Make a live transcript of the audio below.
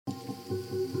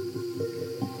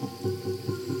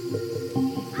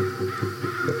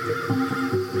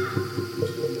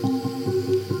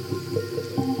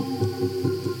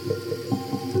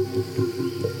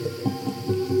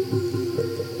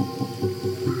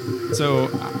So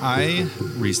I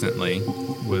recently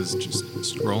was just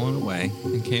scrolling away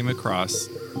and came across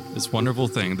this wonderful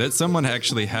thing that someone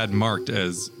actually had marked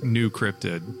as new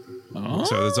cryptid. Oh.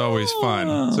 So it's always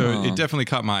fun. So it definitely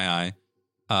caught my eye.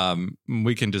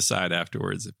 We can decide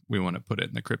afterwards if we want to put it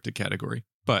in the cryptid category.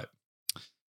 But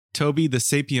Toby the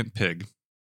sapient pig.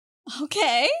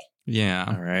 Okay. Yeah.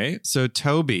 All right. So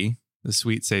Toby, the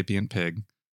sweet sapient pig,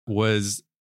 was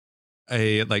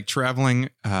a traveling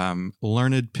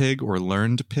learned pig or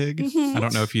learned pig. Mm-hmm. I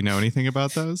don't know if you know anything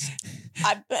about those.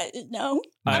 No.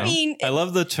 I mean, I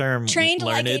love the term trained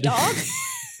learned. like a dog.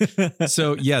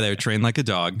 So yeah, they're trained like a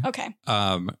dog. Okay.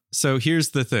 So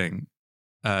here's the thing.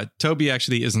 Toby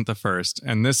actually isn't the first,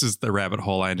 and this is the rabbit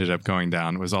hole I ended up going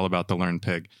down. It was all about the learned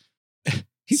pig.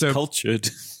 He's cultured.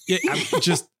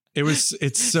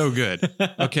 It's so good.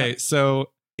 Okay,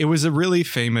 so it was a really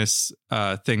famous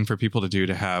thing for people to do,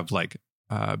 to have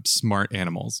smart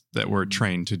animals that were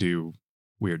trained to do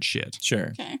weird shit.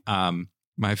 Sure. Okay.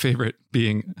 My favorite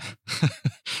being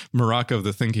Morocco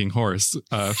the Thinking Horse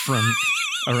from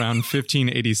around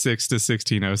 1586 to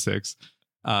 1606.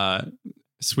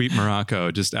 Sweet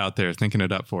Morocco, just out there thinking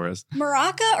it up for us.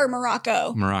 Morocco or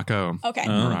Morocco? Morocco. Okay.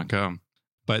 Morocco.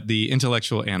 But the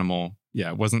intellectual animal,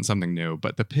 wasn't something new.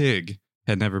 But the pig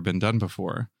had never been done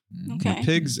before. Okay. The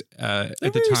pigs at the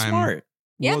very time, smart.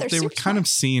 Yeah, they were super kind of smart.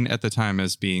 seen at the time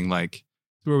as being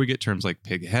where we get terms like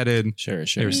pig-headed. Sure.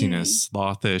 They were seen as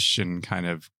slothish and kind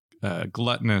of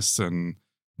gluttonous and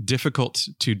difficult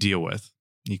to deal with.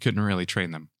 You couldn't really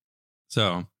train them.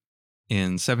 So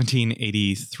in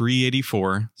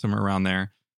 1783-84, somewhere around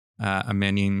there, a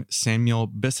man named Samuel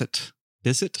Biscuit,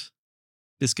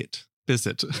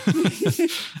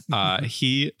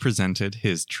 he presented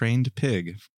his trained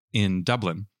pig in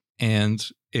Dublin, and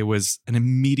it was an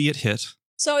immediate hit.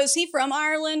 So is he from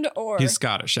Ireland or? He's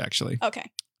Scottish, actually.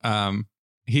 Okay.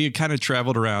 He kind of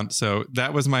traveled around. So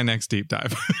that was my next deep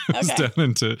dive. I was Okay. down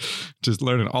into just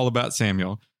learning all about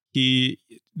Samuel. He,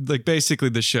 basically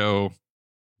the show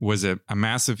was a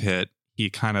massive hit. He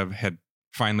kind of had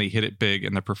finally hit it big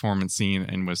in the performance scene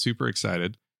and was super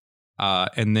excited.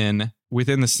 And then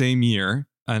within the same year,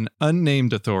 an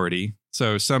unnamed authority,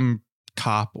 so some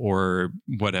cop or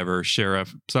whatever,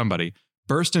 sheriff, somebody,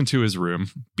 burst into his room,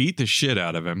 beat the shit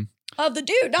out of him. Of the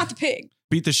dude, not the pig.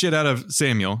 Beat the shit out of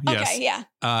Samuel, yes. Okay, yeah.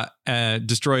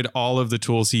 Destroyed all of the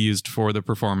tools he used for the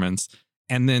performance,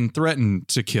 and then threatened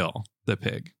to kill the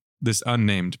pig. This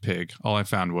unnamed pig. All I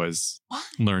found was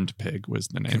Learned Pig was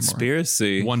the name.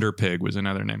 Conspiracy. Wonder Pig was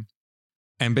another name.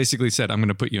 And basically said, I'm going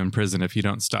to put you in prison if you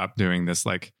don't stop doing this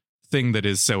thing that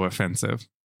is so offensive.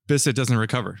 Bissett doesn't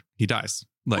recover. He dies.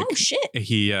 Oh, shit.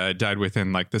 He died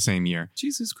within the same year.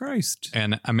 Jesus Christ.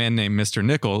 And a man named Mr.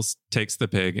 Nichols takes the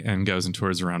pig and goes and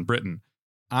tours around Britain.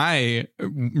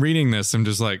 Reading this, I'm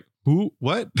just like, who,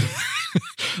 what?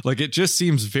 It just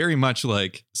seems very much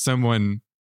like someone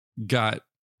got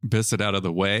Bissett out of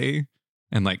the way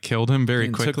and killed him very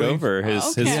quickly. Took over his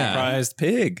prized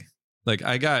pig.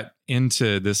 I got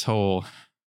into this whole...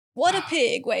 What a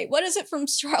pig. Wait, what is it from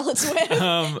Charlotte's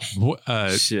Web?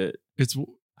 Shit. It's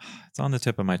on the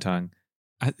tip of my tongue.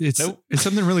 It's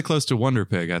something really close to Wonder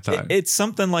Pig, I thought. It's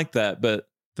something like that, but...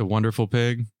 The Wonderful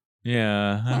Pig?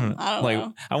 Yeah. I don't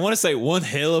know. I want to say one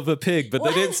hell of a pig, but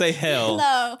they didn't say hell.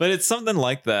 No. But it's something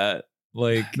like that.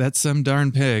 That's some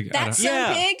darn pig. That's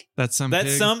some pig? That's some That's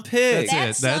pig. some pig.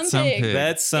 That's it. That's some pig.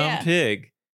 That's some pig.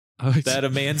 That a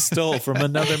man stole from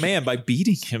another man by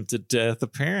beating him to death,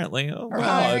 apparently. Oh, or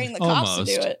hiring the cops to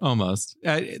do it. Almost.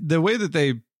 The way that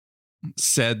they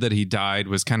said that he died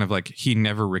was kind of he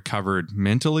never recovered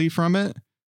mentally from it,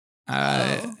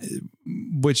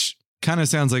 which kind of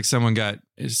sounds like someone got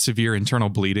severe internal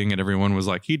bleeding and everyone was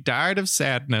like, he died of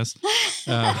sadness.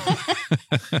 I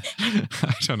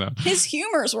don't know. His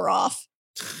humors were off.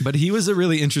 But he was a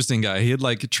really interesting guy. He had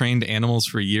trained animals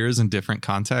for years in different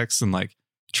contexts and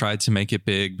tried to make it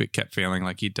big, but kept failing.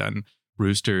 He'd done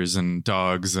roosters and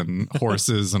dogs and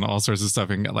horses and all sorts of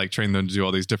stuff and trained them to do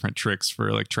all these different tricks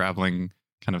for traveling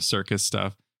kind of circus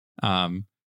stuff.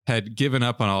 Had given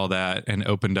up on all that and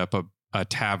opened up a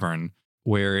tavern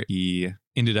where he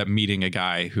ended up meeting a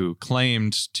guy who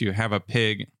claimed to have a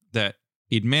pig that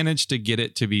he'd managed to get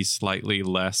it to be slightly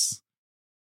less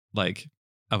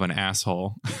of an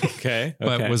asshole. Okay.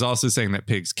 But was also saying that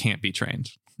pigs can't be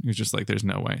trained. He was just there's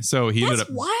no way. So he ended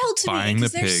up wild to buying me the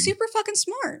they're pig. super fucking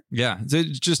smart. Yeah.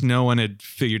 It's just no one had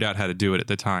figured out how to do it at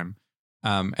the time.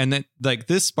 And then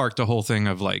this sparked a whole thing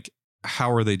of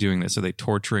how are they doing this? Are they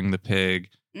torturing the pig?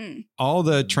 All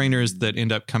the trainers that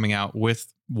end up coming out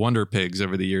with Wonder Pigs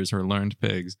over the years or Learned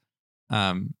Pigs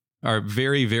are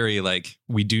very, very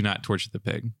we do not torture the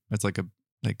pig. That's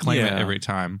a They claim it every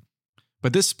time.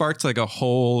 But this sparked like a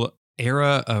whole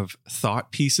era of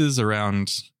thought pieces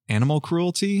around animal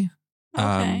cruelty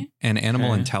and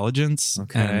animal intelligence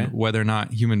and whether or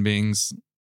not human beings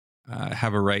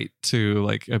have a right to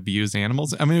like abuse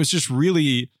animals. I mean, it was just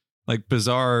really like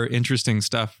bizarre, interesting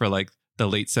stuff for like the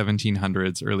late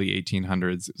 1700s, early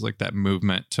 1800s. It was like that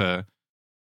movement to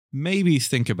maybe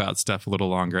think about stuff a little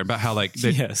longer about how like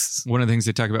one of the things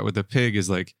they talk about with the pig is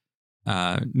like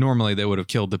normally they would have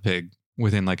killed the pig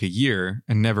within like a year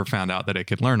and never found out that it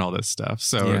could learn all this stuff.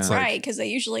 So it's like, right, because they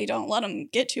usually don't let them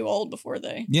get too old before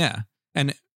they. Yeah.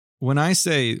 And when I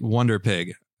say wonder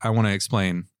pig, I want to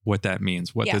explain what that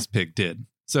means, what this pig did.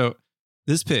 So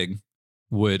this pig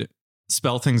would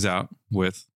spell things out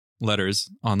with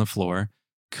letters on the floor,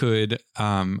 could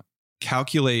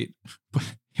calculate.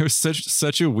 It was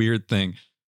such a weird thing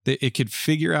that it could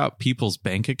figure out people's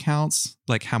bank accounts,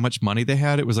 like how much money they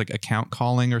had. It was like account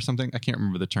calling or something. I can't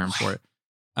remember the term for it.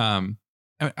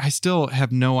 I still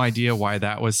have no idea why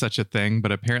that was such a thing,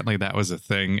 but apparently that was a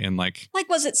thing in like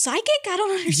was it psychic? I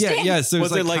don't understand. Yeah. So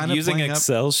was it like using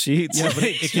Excel sheets? Yeah, but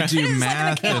it could do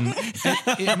math, and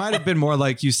it might have been more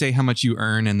like you say how much you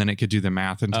earn, and then it could do the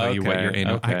math and tell you what you're in.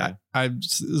 I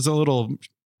was a little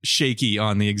shaky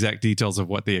on the exact details of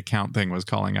what the account thing was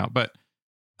calling out, but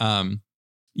so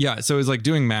it was like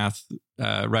doing math,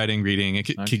 writing, reading. It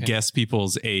could guess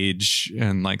people's age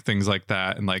and like things like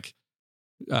that, and like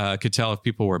could tell if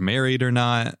people were married or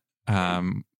not.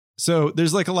 So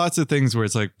there's like lots of things where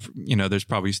it's like, there's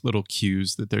probably little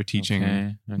cues that they're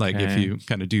teaching. Like if you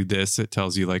kind of do this, it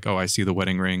tells you like, oh, I see the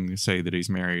wedding ring, say that he's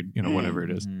married, whatever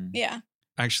it is. Yeah.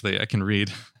 Actually, I can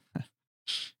read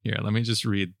here. Let me just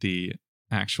read the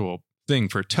actual thing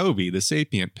for Toby, the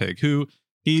sapient pig, who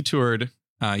he toured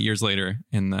years later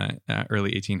in the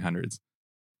early 1800s.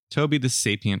 Toby, the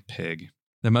sapient pig.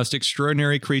 The most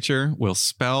extraordinary creature will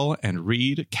spell and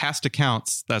read, cast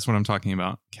accounts. That's what I'm talking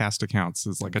about. Cast accounts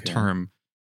is like a term.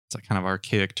 It's a kind of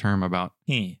archaic term about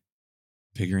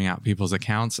figuring out people's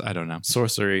accounts. I don't know.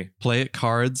 Sorcery. Play at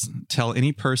cards. Tell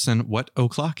any person what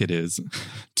o'clock it is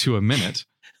to a minute.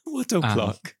 What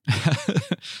o'clock?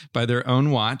 By their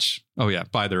own watch. Oh, yeah.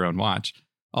 By their own watch.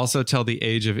 Also tell the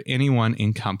age of anyone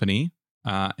in company.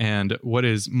 And what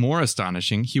is more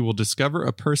astonishing, he will discover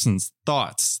a person's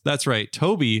thoughts. That's right.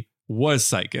 Toby was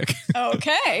psychic.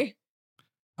 Okay.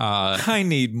 I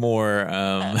need more.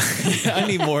 I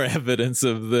need more evidence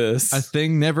of this. A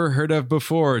thing never heard of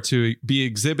before to be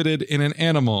exhibited in an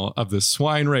animal of the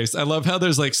swine race. I love how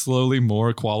there's like slowly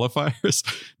more qualifiers.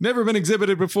 Never been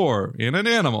exhibited before in an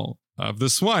animal of the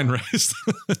swine race.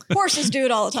 Horses do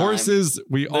it all the time. Horses,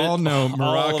 we all know.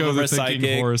 Morocco the thinking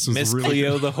psychic, horse was Miss really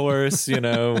Cleo the horse,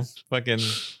 fucking.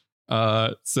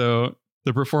 So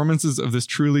the performances of this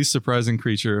truly surprising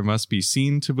creature must be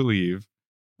seen to believe.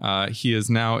 He is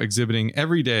now exhibiting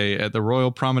every day at the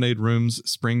Royal Promenade Rooms,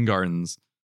 Spring Gardens.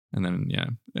 And then,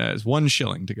 it's 1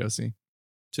 shilling to go see.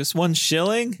 Just 1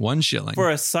 shilling? 1 shilling. For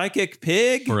a psychic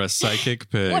pig? For a psychic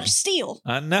pig. What a steal.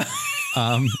 I know.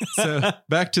 So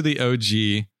back to the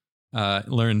OG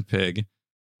learned pig,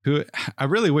 who I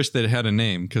really wish they'd had a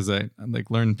name because I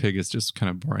like learned pig is just kind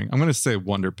of boring. I'm going to say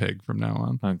Wonder Pig from now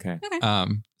on. Okay.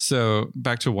 So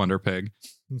back to Wonder Pig.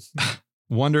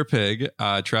 Wonder Pig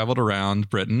traveled around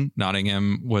Britain.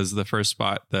 Nottingham was the first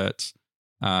spot that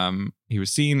he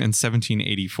was seen in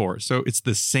 1784. So it's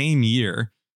the same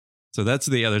year. So that's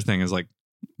the other thing is like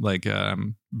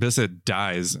Bissett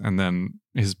dies and then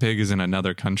his pig is in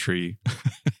another country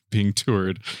being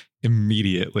toured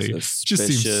immediately. Just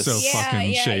seems so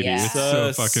fucking shady. Yeah. It's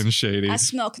so fucking shady. I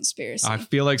smell conspiracy. I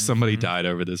feel like somebody died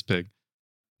over this pig.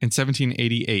 In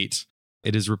 1788,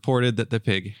 it is reported that the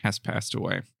pig has passed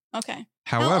away. Okay.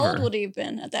 However, how old would he have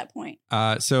been at that point?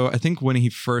 So I think when he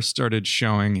first started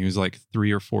showing, he was like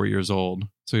 3 or 4 years old.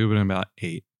 So he would have been about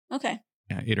 8. Okay.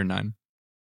 Yeah, 8 or 9.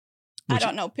 I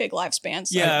don't know pig lifespans.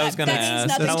 So I was going to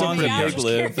ask. How long do pigs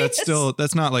live?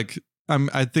 That's not like,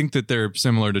 I think that they're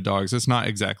similar to dogs. It's not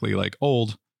exactly like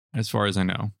old as far as I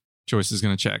know. Joyce is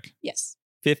going to check. Yes.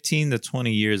 15 to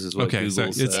 20 years is what Google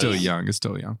says. It's still young. It's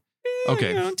still young.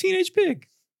 Okay. Teenage pig.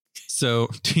 So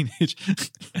teenage.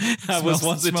 I was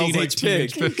once a teenage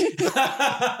pig.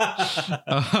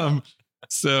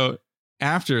 So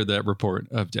after that report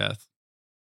of death,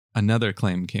 another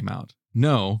claim came out.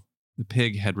 No, the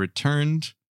pig had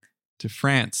returned to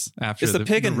France after the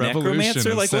pig a revolution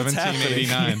necromancer? in Like, what's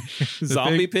 1789.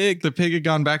 Zombie pig? The pig had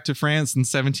gone back to France in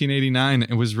 1789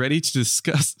 and was ready to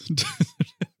discuss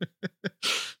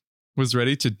was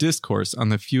ready to discourse on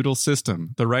the feudal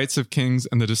system, the rights of kings,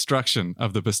 and the destruction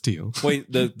of the Bastille.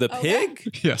 Wait, the Okay.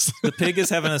 pig? Yes. The pig is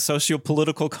having a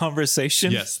socio-political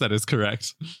conversation? Yes, that is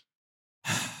correct.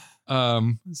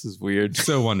 This is weird.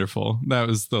 So wonderful. That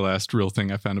was the last real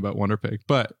thing I found about Wonder Pig.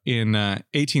 But in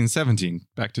 1817,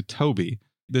 back to Toby,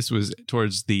 this was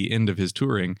towards the end of his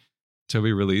touring,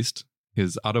 Toby released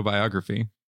his autobiography.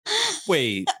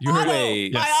 Wait, Autobiography.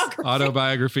 Yes,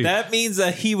 autobiography. That means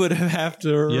that he would have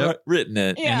to Yep. written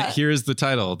it. Yeah. And here's the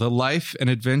title: The Life and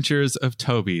Adventures of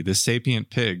Toby, the Sapient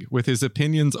Pig, with his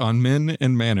opinions on men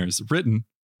and manners, written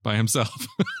by himself.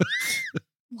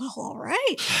 Well, all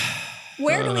right.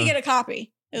 Where do we get a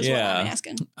copy? Is what I'm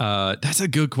asking. That's a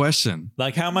good question.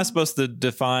 Like, how am I supposed to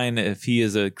define if he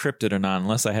is a cryptid or not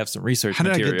unless I have some research How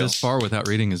did material? I get this far without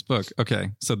reading his book?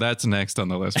 Okay, so that's next on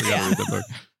the list. We got to read the book.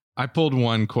 I pulled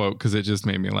one quote because it just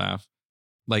made me laugh.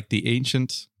 Like the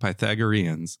ancient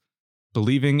Pythagoreans,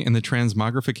 believing in the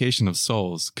transmogrification of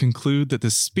souls, conclude that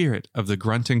the spirit of the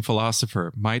grunting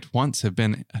philosopher might once have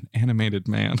been an animated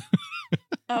man.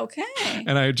 Okay.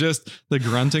 And the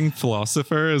grunting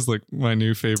philosopher is like my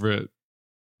new favorite.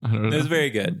 I don't know. It's very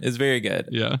good. It's very good.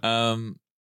 Yeah.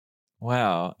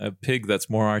 Wow, a pig that's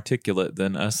more articulate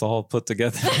than us all put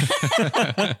together.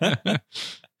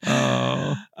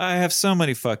 Oh. I have so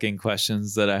many fucking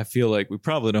questions that I feel like we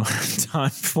probably don't have time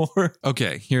for.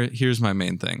 Okay, here's my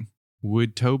main thing.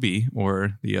 Would Toby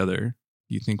or the other,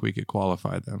 do you think we could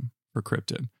qualify them for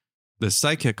cryptid? The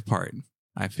psychic part,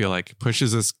 I feel like,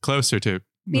 pushes us closer to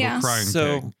little crying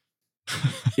So pig.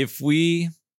 if we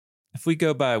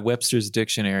go by Webster's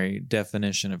dictionary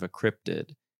definition of a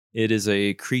cryptid, it is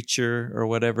a creature or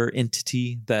whatever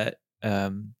entity that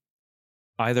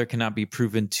either cannot be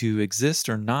proven to exist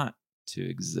or not to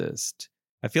exist.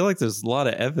 I feel like there's a lot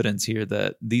of evidence here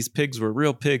that these pigs were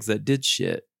real pigs that did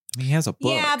shit. I mean, he has a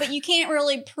book. Yeah, but you can't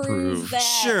really prove that.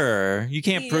 Sure, you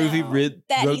can't prove he wrote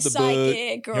that the he's book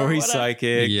psychic or he's whatever.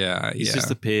 psychic. Yeah, He's yeah.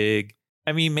 just a pig.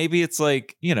 I mean, maybe it's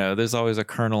like, there's always a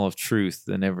kernel of truth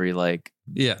in every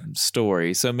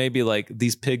story. So maybe like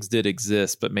these pigs did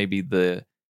exist, but maybe the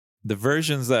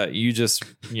versions that you just,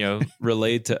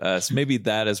 relayed to us, maybe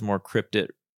that is more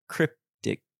cryptic.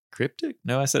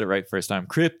 No, I said it right first time.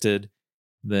 Cryptid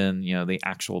than, the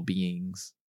actual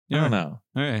beings. I don't know.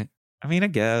 All right. I mean, I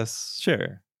guess,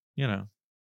 sure.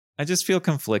 I just feel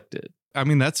conflicted. I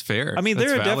mean, that's fair. I mean, That's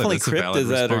there are valid. definitely That's a valid cryptids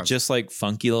that are response. just like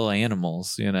funky little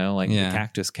animals, like Yeah. the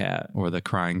cactus cat Or the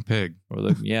crying pig. or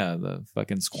the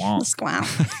fucking squonk. Squawk.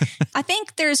 I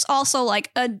think there's also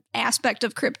like an aspect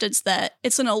of cryptids that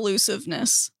it's an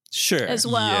elusiveness Sure. as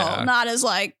well, Yeah. not as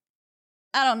like,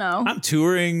 I don't know. I'm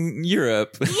touring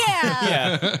Europe.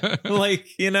 Yeah. Yeah.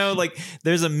 Like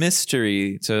there's a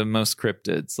mystery to most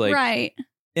cryptids. Like, right.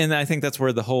 and I think that's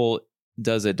where the whole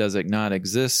does it not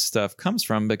exist stuff comes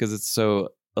from, because it's so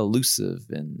elusive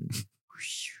and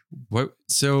What?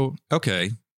 So,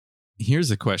 okay. Here's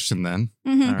a question then.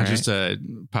 Mhm. All I right. just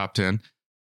popped in.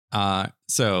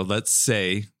 So let's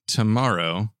say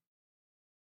tomorrow,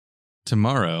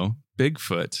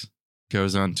 Bigfoot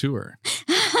goes on tour.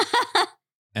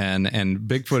 And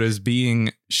Bigfoot is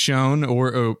being shown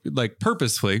or like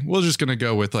purposefully, we're just going to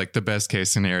go with like the best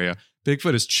case scenario.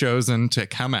 Bigfoot is chosen to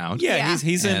come out. yeah, Yeah.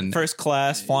 he's in And- first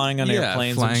class, flying on Yeah,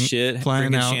 airplanes flying- and shit,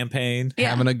 flying drinking out. champagne. Yeah.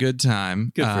 Having a good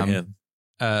time. Good for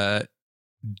him.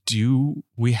 Do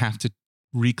we have to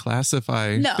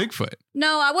reclassify No. Bigfoot?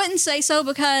 No, I wouldn't say so,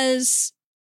 because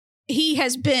he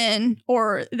has been,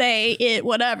 or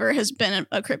whatever, has been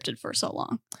a cryptid for so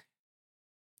long.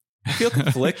 I feel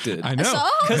conflicted. I know. So,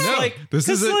 I know. okay. This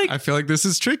is like- I feel like this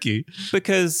is tricky.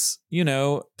 because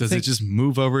Does it just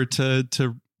move over to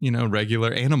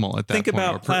regular animal at that think point?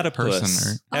 about or platypus?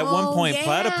 person At Oh, one point, yeah.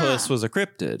 platypus was a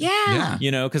cryptid. Yeah.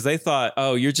 Yeah. Because they thought,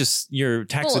 oh, you're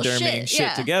taxidermying shit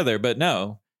yeah. together. But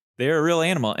no, they're a real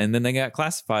animal. And then they got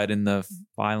classified in the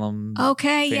phylum,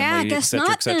 Okay, family, yeah, I guess et cetera,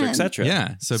 not et cetera, then. et cetera.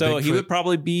 Yeah. So he Bigfoot- would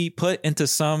probably be put into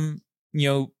some,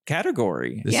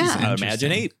 category. This Yeah. is I imagine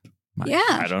interesting. ape. Yeah.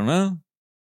 I don't know.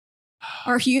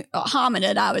 Or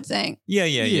hominid, I would think. Yeah,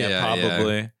 Yeah,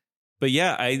 probably. But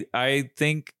yeah, I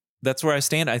think that's where I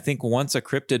stand. I think once a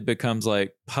cryptid becomes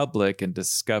like public and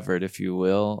discovered, if you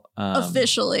will,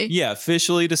 Officially. yeah,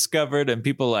 officially discovered, and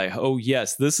people like, oh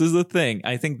yes, this is the thing.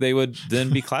 I think they would then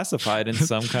be classified in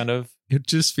some kind of. It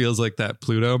just feels like that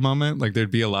Pluto moment. Like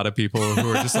there'd be a lot of people who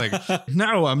are just like,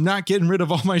 no, I'm not getting rid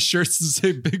of all my shirts to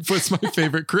say Bigfoot's my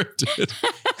favorite cryptid.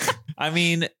 I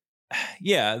mean,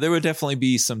 yeah, there would definitely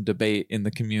be some debate in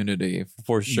the community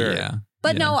for sure. Yeah.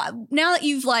 But Yeah. no, now that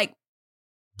you've like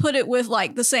put it with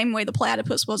like the same way the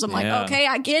platypus was, I'm Yeah. like, okay,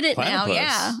 I get it Platypus. now.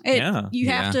 Yeah. Yeah. You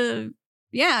have to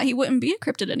yeah, he wouldn't be a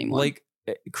cryptid anymore. Like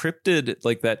cryptid,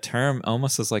 like that term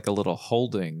almost is like a little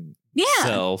holding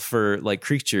cell for like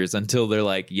creatures until they're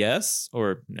like yes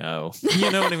or no.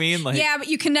 You know what I mean? Like, yeah, but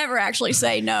you can never actually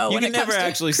say no. You can never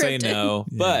actually say no,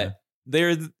 but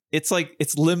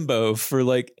it's limbo for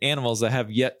like animals that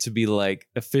have yet to be like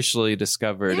officially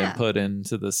discovered and put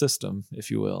into the system,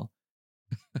 if you will.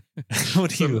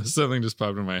 What do you? Something just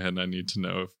popped in my head, and I need to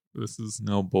know if this is.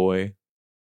 Oh boy.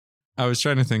 I was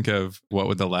trying to think of what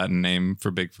would the Latin name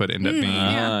for Bigfoot end up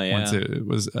being once it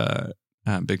was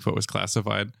Bigfoot was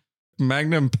classified.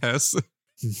 Magnum pes.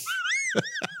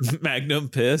 Magnum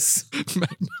piss.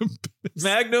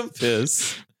 Magnum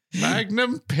piss.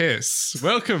 Magnum piss.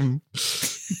 Welcome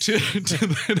to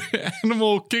the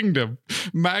animal kingdom.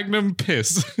 Magnum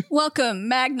piss. Welcome,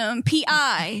 Magnum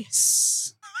PI.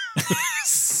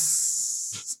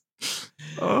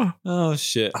 Oh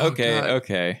shit.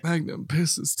 Okay. Magnum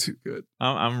piss is too good.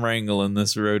 I'm wrangling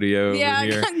this rodeo over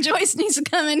here. Joyce needs to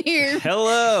come in here.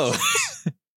 Hello.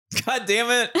 God damn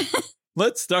it.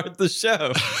 Let's start the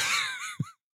show.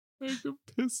 Magnum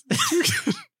piss is too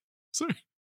good. Sorry.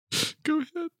 Go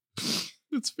ahead.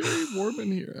 It's very warm in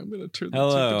here. I'm going to turn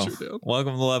the temperature down.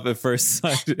 Welcome to Love at First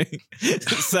Sighting.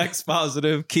 Sex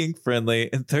positive, kink friendly,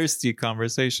 and thirsty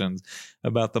conversations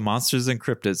about the monsters and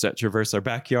cryptids that traverse our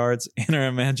backyards and our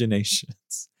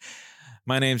imaginations.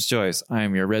 My name's Joyce. I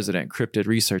am your resident cryptid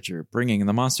researcher, bringing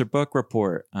the Monster Book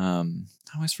Report. I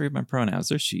always forget my pronouns.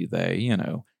 They're she, they,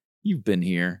 you've been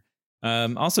here.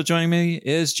 Also joining me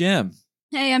is Jim.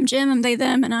 Hey, I'm Jim. I'm they,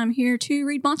 them, and I'm here to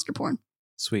read monster porn.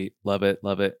 Sweet. Love it.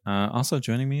 Love it. Also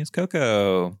joining me is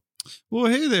Coco. Well,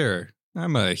 hey there.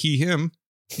 I'm a he, him.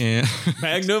 And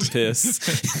Magnum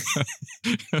Piss.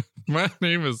 My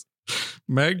name is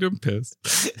Magnum Piss.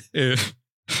 And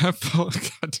God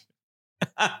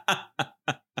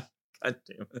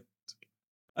damn it.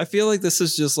 I feel like this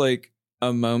is just like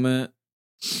a moment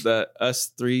that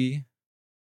us three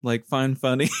like find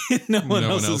funny. no one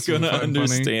else is going to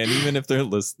understand, funny. Even if they're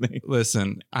listening.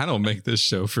 Listen, I don't make this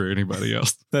show for anybody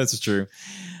else. That's true.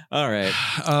 All right.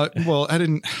 Well, I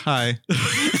didn't. Hi.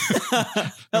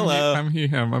 Hello. I'm he,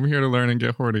 him. I'm here to learn and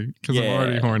get horny because I'm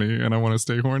already horny and I want to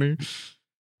stay horny.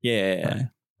 Yeah.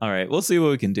 All right. We'll see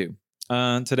what we can do.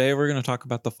 Today we're going to talk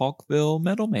about the Falkville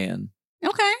Metal Man.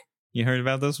 Okay. You heard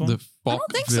about this one? The I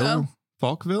don't think so.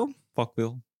 Falkville?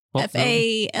 Falkville. Falk or Faulk?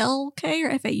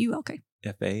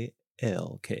 Falk.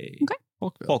 Okay.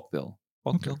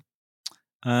 Falkville.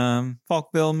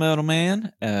 Falkville Metal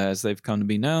Man, as they've come to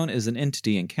be known, is an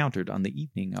entity encountered on the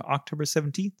evening of October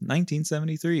 17th,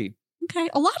 1973. Okay.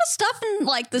 A lot of stuff in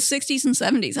like the 60s and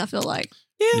 70s, I feel like.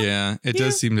 Yeah, it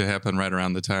does seem to happen right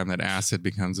around the time that acid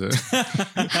becomes a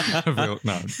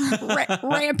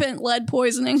rampant lead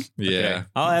poisoning. Yeah, okay.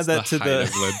 I'll add that to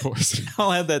the lead poisoning.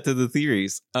 I'll add that to the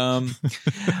theories. From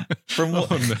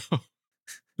what? Oh no,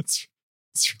 it's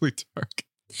really dark.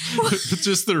 But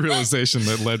just the realization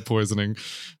that lead poisoning,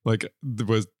 like,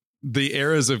 was the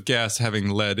eras of gas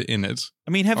having lead in it.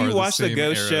 I mean, have you watched the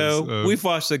Ghost Show? We've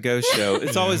watched the Ghost Show.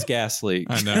 It's always gas leak.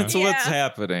 I know. That's what's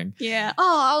happening. Yeah.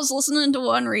 Oh, I was listening to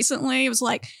one recently. It was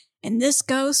like, and this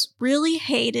ghost really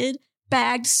hated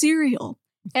bagged cereal.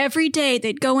 Every day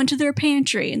they'd go into their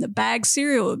pantry and the bagged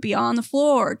cereal would be on the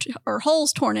floor or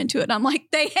holes torn into it. And I'm like,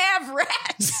 they have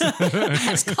rats.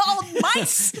 That's called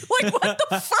mice. Like, what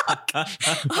the fuck?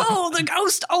 Oh, the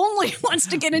ghost only wants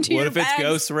to get into your bags. What if it's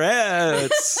ghost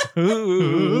rats?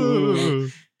 Ooh.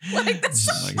 Like, that's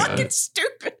so fucking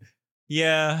stupid.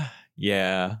 Yeah.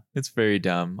 It's very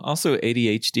dumb. Also,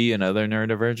 ADHD and other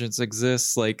neurodivergence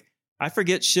exists. Like, I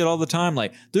forget shit all the time.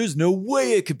 Like, there's no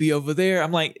way it could be over there.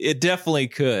 I'm like, it definitely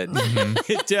could.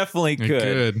 Mm-hmm. It definitely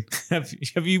could.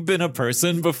 Have you been a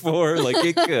person before? Like,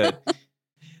 it could.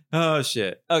 Oh,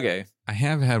 shit. Okay. I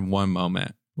have had one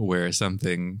moment where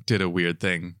something did a weird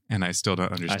thing, and I still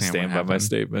don't understand. I stand by my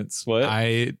statements. What?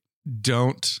 I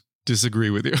don't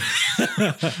disagree with you.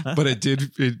 But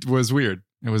it was weird.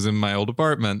 It was in my old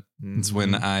apartment. Mm-hmm. It's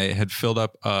when I had filled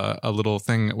up a little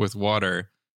thing with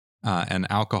water and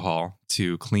alcohol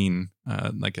to clean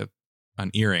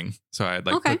an earring. So I had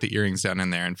put the earrings down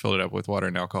in there and filled it up with water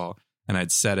and alcohol, and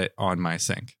I'd set it on my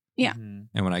sink. Yeah. Mm-hmm.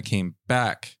 And when I came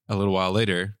back a little while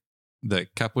later, the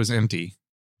cup was empty.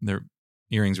 The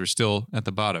earrings were still at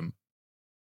the bottom.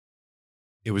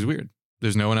 It was weird.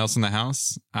 There's no one else in the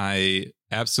house. I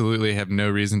absolutely have no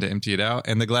reason to empty it out,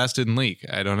 and the glass didn't leak.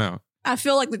 I don't know. I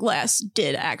feel like the glass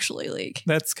did actually leak.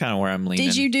 That's kind of where I'm leaning.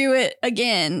 Did you do it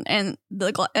again and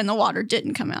the water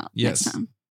didn't come out next time?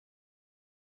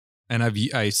 And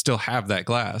I still have that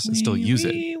glass. I still use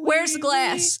it. Where's the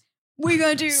glass? We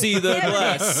gonna do See the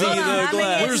glass. See Hold on, the I'm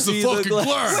glass. Where's the see fucking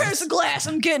glass? Where's the glass?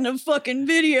 I'm getting a fucking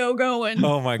video going.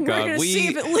 Oh my We're God. gonna see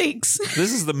if it leaks.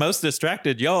 This is the most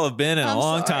distracted y'all have been in a I'm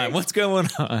long sorry. time. What's going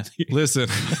on? Listen,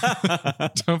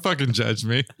 don't fucking judge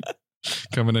me.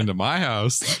 Coming into my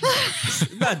house.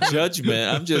 Not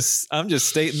judgment. I'm just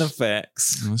stating the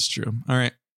facts. That's true. All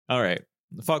right.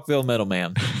 The Falkville Metal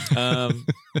Man.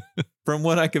 From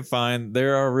what I could find,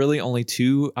 there are really only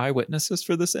 2 eyewitnesses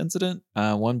for this incident.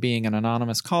 One being an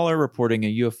anonymous caller reporting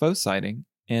a UFO sighting,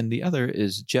 and the other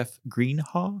is Jeff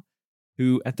Greenhaw,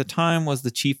 who at the time was the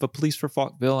chief of police for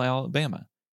Falkville, Alabama.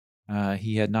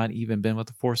 He had not even been with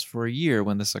the force for a year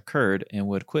when this occurred and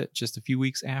would quit just a few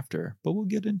weeks after, but we'll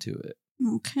get into it.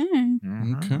 Okay.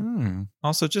 Okay.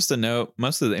 Also, just a note,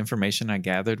 most of the information I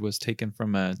gathered was taken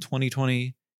from a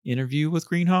 2020 interview with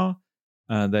Greenhaw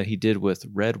that he did with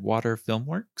Redwater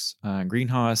Filmworks.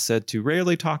 Greenhaw is said to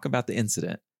rarely talk about the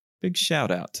incident. Big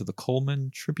shout out to the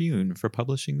Coleman Tribune for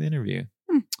publishing the interview.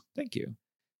 Thank you.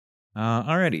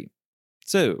 Alrighty.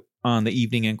 So, on the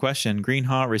evening in question,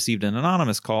 Greenhaw received an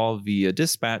anonymous call via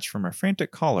dispatch from a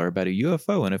frantic caller about a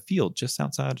UFO in a field just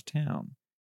outside of town.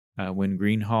 When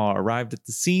Greenhaw arrived at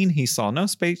the scene, he saw no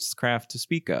spacecraft to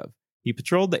speak of. He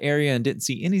patrolled the area and didn't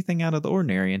see anything out of the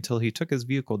ordinary until he took his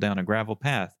vehicle down a gravel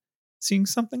path, seeing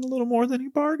something a little more than he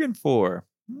bargained for.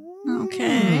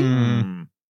 Okay.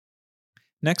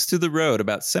 Next to the road,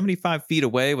 about 75 feet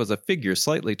away, was a figure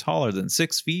slightly taller than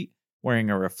 6 feet, wearing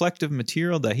a reflective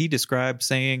material that he described,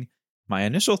 saying, "My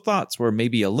initial thoughts were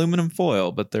maybe aluminum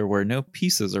foil, but there were no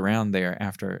pieces around there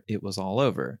after it was all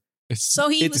over." So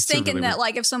he was It's thinking really that,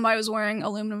 like, if somebody was wearing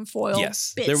aluminum foil,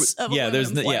 Yes. bits of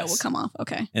aluminum foil yes. would come off.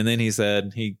 Okay. And then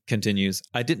he continues,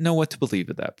 "I didn't know what to believe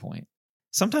at that point.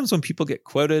 Sometimes when people get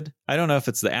quoted, I don't know if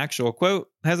it's the actual quote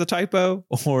has a typo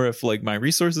or if like my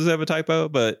resources have a typo,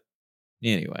 but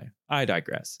anyway, I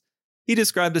digress." He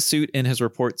described the suit in his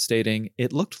report stating,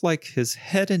 "It looked like his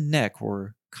head and neck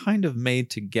were kind of made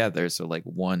together, so like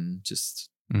one just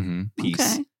piece.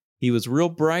 Okay. He was real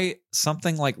bright,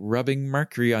 something like rubbing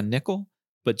mercury on nickel,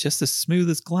 but just as smooth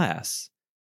as glass.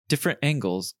 Different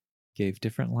angles gave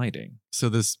different lighting." So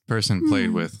this person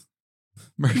played with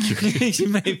mercury.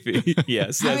 Maybe.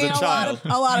 Yes, I as mean, a child.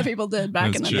 a lot of people did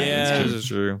back That's in the true. day. Yeah, That's this is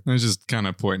true. I was just kind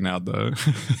of pointing out the.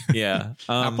 Yeah.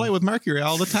 I play with mercury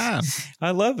all the time. I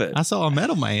love it. I saw a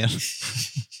metal man.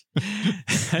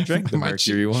 I drank the My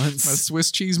mercury My once. Swiss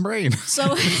cheese brain.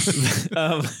 So,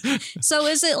 Um, so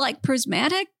is it like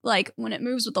prismatic? Like when it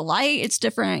moves with the light, it's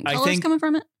different I colors think- coming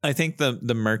from it? I think the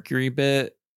mercury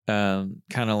bit kind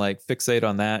of like fixate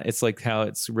on that. It's like how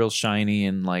it's real shiny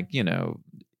and like, you know,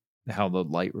 how the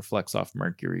light reflects off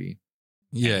mercury.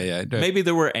 Yeah. Maybe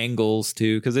there were angles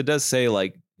too, because it does say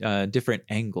like different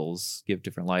angles give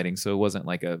different lighting. So it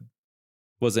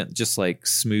wasn't just like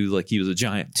smooth, like he was a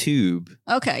giant tube,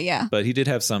 Okay, yeah. but he did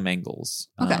have some angles.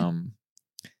 Okay.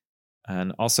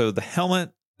 And also the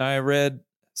helmet I read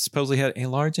supposedly had a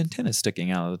large antenna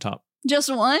sticking out of the top.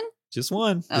 Just one? Just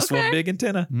one Okay. big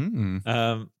antenna.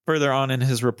 Further on in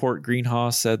his report,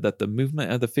 Greenhaw said that the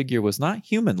movement of the figure was not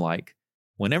human-like.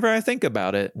 "Whenever I think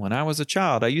about it, when I was a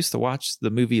child, I used to watch the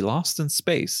movie Lost in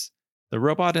Space. The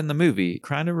robot in the movie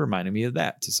kind of reminded me of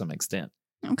that to some extent."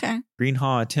 Okay.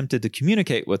 Greenhaw attempted to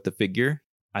communicate with the figure.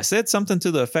 "I said something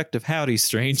to the effect of 'Howdy,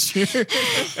 stranger,'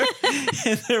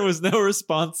 and there was no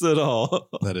response at all."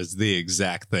 That is the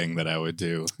exact thing that I would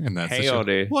do in that Hey, situation.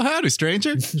 howdy. Well, howdy,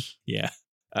 stranger. Yeah.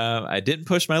 I didn't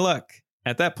push my luck.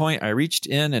 At that point, I reached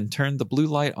in and turned the blue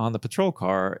light on the patrol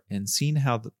car and seen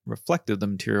how reflective the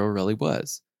material really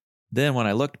was. Then when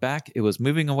I looked back, it was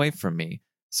moving away from me.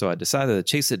 So I decided to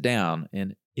chase it down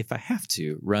and, if I have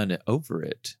to, run it over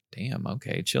it. Damn,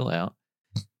 okay, chill out.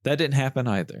 That didn't happen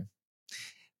either.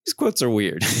 These quotes are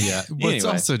weird. Yeah. But it's Anyway.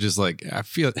 also just like, I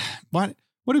feel, what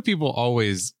do people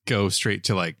always go straight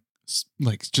to like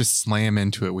just slam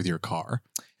into it with your car?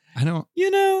 I don't,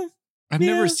 I've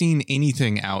Yeah. never seen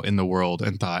anything out in the world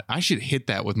and thought I should hit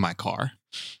that with my car.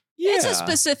 Yeah. It's a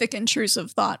specific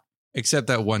intrusive thought. Except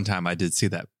that one time I did see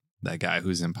that guy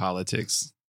who's in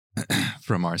politics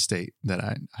from our state that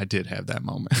I did have that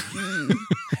moment.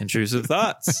 Intrusive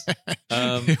thoughts.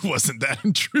 It wasn't that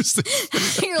intrusive.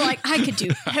 You're like, I could do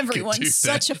everyone do that.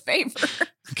 such a favor.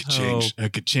 I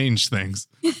could change things.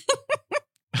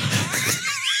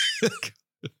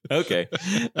 Okay.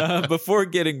 Before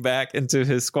getting back into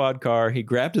his squad car, he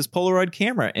grabbed his Polaroid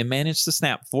camera and managed to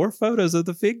snap 4 photos of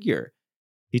the figure.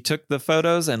 He took the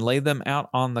photos and laid them out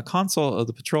on the console of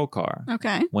the patrol car.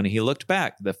 Okay. When he looked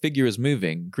back, the figure was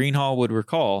moving. Greenhaw would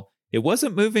recall, "It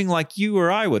wasn't moving like you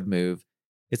or I would move.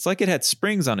 It's like it had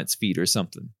springs on its feet or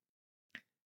something."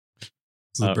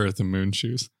 It's the birth of moon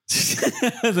shoes.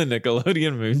 The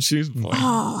Nickelodeon moon shoes. Boy.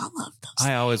 Oh, I love those.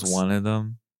 I always wanted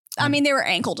them. I mean, they were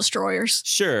ankle destroyers.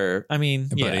 Sure. I mean,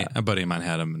 A buddy of mine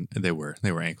had them, and they were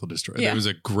ankle destroyers. Yeah. It was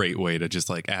a great way to just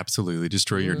like absolutely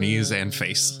destroy your knees and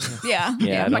face. Yeah.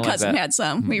 Yeah, I My don't like cousin that. had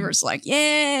some. We were just like,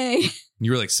 yay.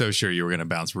 You were like so sure you were going to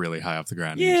bounce really high off the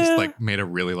ground. And Yeah. you just like made a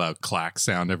really loud clack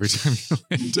sound every time you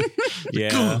landed.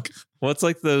 Yeah. Well, it's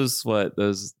like those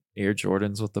Air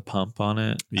Jordans with the pump on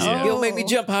it. Yeah. You'll make me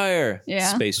jump higher.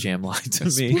 Yeah. Space Jam lied to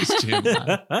me. Space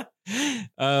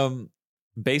Jam.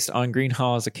 Based on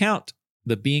Greenhaw's account,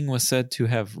 the being was said to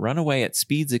have run away at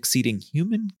speeds exceeding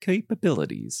human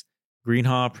capabilities.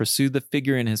 Greenhaw pursued the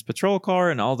figure in his patrol car,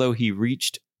 and although he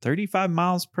reached 35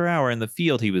 miles per hour in the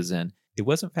field he was in, it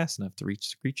wasn't fast enough to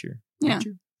reach the creature. Yeah.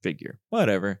 Figure.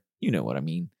 Whatever. You know what I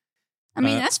mean. I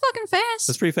mean, that's fucking fast.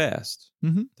 That's pretty fast.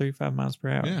 Mhm. 35 miles per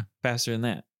hour. Yeah. Faster than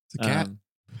that. It's a cat.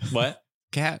 What?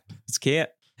 Cat. It's a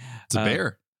cat. It's a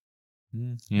bear.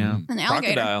 Yeah. An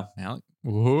alligator. Crocodile.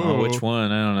 Whoa. Oh, which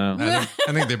one? I don't know.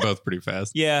 I think they're both pretty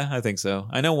fast. Yeah, I think so.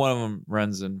 I know one of them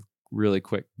runs in really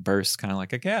quick bursts, kind of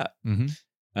like a cat.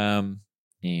 Mm-hmm.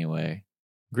 Anyway,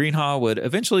 Greenhaw would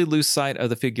eventually lose sight of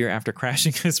the figure after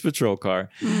crashing his patrol car.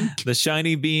 The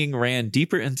shiny being ran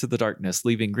deeper into the darkness,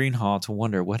 leaving Greenhaw to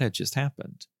wonder what had just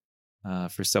happened.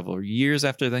 For several years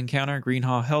after the encounter,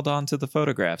 Greenhaw held on to the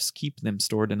photographs, keeping them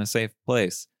stored in a safe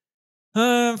place.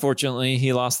 Unfortunately,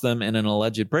 he lost them in an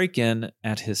alleged break-in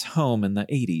at his home in the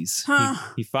 80s. Huh.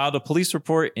 He filed a police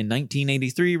report in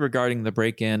 1983 regarding the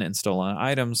break-in and stolen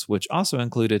items, which also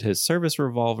included his service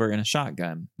revolver and a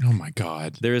shotgun. Oh my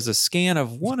God. There is a scan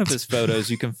of one of his photos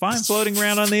you can find floating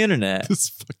around on the internet. This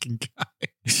fucking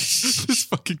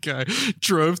guy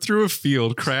drove through a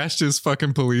field, crashed his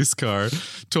fucking police car,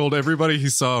 told everybody he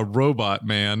saw a robot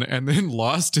man, and then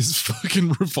lost his fucking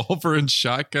revolver and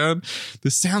shotgun.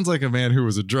 This sounds like a man who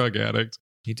was a drug addict.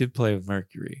 He did play with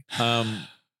Mercury.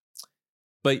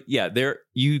 But yeah, there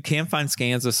you can find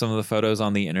scans of some of the photos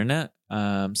on the internet.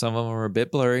 Some of them are a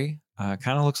bit blurry.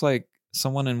 Kind of looks like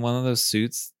someone in one of those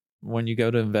suits when you go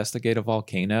to investigate a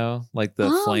volcano, like the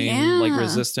flame, like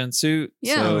resistant suit.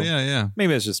 Yeah. So Yeah.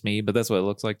 maybe it's just me, but that's what it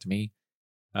looks like to me.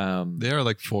 They are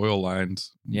like foil lined.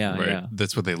 Yeah, right? yeah.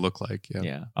 That's what they look like. Yeah.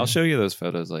 Yeah. I'll show you those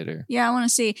photos later. Yeah, I want to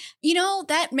see. You know,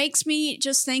 that makes me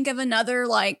just think of another,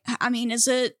 like, I mean, is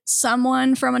it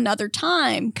someone from another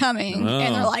time coming? Oh.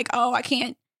 And they're like, oh, I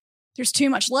can't, there's too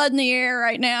much lead in the air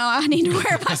right now. I need to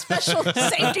wear my special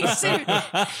safety suit.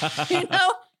 You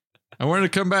know? I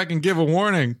wanted to come back and give a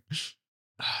warning.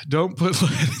 Don't put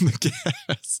lead in the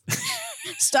gas.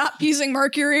 Stop using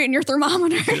mercury in your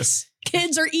thermometers.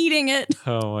 Kids are eating it.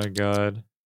 Oh my God.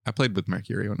 I played with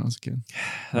mercury when I was a kid.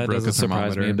 That broke doesn't a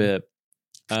surprise me a bit.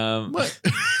 What?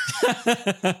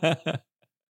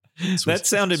 That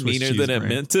sounded Swiss meaner cheese than it brain.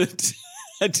 meant to.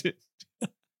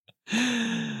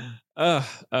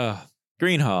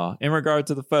 Greenhaw, in regard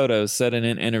to the photos, said in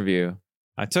an interview,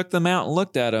 I took them out and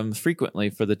looked at them frequently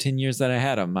for the 10 years that I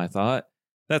had them. I thought,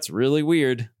 that's really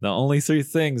weird. The only three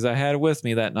things I had with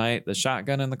me that night, the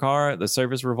shotgun in the car, the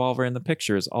service revolver in the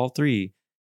pictures, all three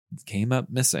came up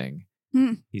missing.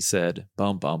 He said,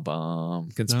 bum, bum, bum.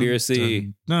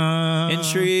 Conspiracy. Dun, dun.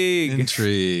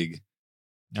 Intrigue.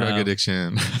 Drug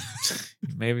addiction.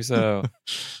 Maybe so.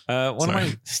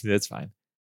 That's fine.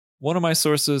 One of my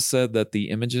sources said that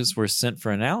the images were sent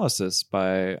for analysis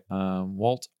by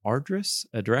Walt Ardress,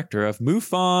 a director of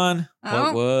MUFON.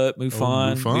 What?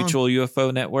 MUFON, MUFON. Mutual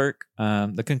UFO Network.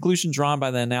 The conclusion drawn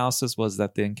by the analysis was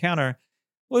that the encounter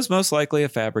was most likely a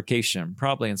fabrication,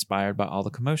 probably inspired by all the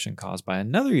commotion caused by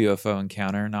another UFO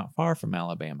encounter not far from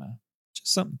Alabama.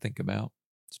 Just something to think about.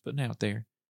 Just putting it out there.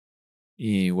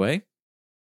 Anyway,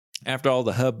 after all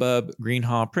the hubbub,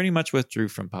 Greenhaw pretty much withdrew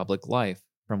from public life.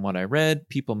 From what I read,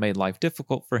 people made life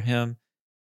difficult for him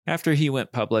after he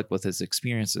went public with his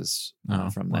experiences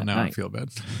from that now night. I feel bad.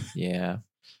 Yeah.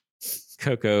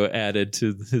 Coco added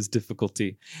to his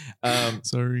difficulty.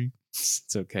 Sorry.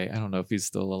 It's okay. I don't know if he's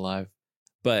still alive.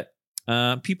 But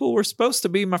people were supposed to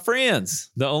be my friends.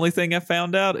 The only thing I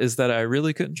found out is that I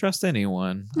really couldn't trust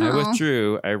anyone. I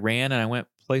withdrew. I ran and I went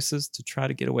places to try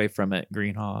to get away from it.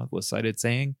 Greenhaw was cited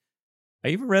saying, I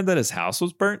even read that his house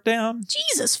was burnt down.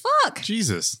 Jesus, fuck.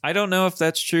 Jesus. I don't know if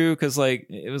that's true because, like,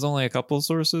 it was only a couple of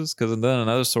sources. Because then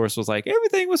another source was like,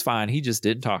 everything was fine. He just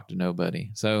didn't talk to nobody.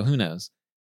 So who knows?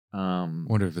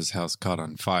 Wonder if his house caught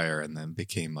on fire and then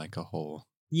became like a whole.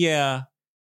 Yeah.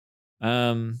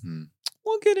 We'll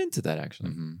get into that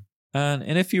actually.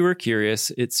 And if you were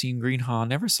curious, it seemed Greenhaw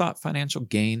never sought financial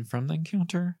gain from the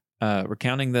encounter.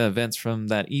 recounting the events from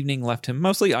that evening left him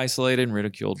mostly isolated and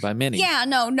ridiculed by many. Yeah,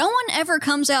 no one ever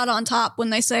comes out on top when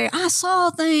they say, I saw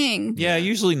a thing. Yeah,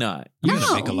 usually not. You're going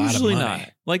to make a lot of money. Not.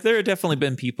 Like, there have definitely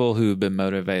been people who have been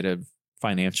motivated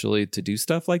financially to do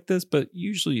stuff like this, but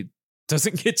usually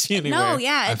doesn't get you anywhere. No,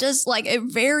 yeah, it does, like, it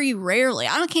very rarely.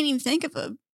 Can't even think of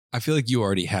a... I feel like you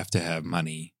already have to have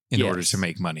money in order to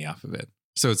make money off of it.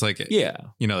 So it's like, if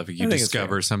you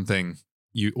discover something,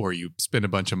 you spend a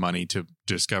bunch of money to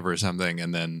discover something,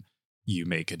 and then you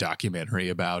make a documentary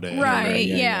about it. Right,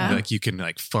 yeah. Like, you can,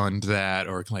 like, fund that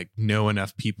or, like, know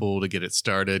enough people to get it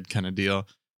started kind of deal.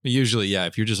 But usually,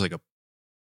 if you're just, like, a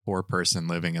poor person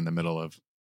living in the middle of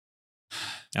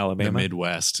Alabama, the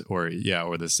Midwest, or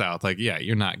the South, like,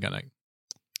 you're not gonna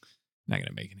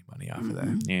make any money off of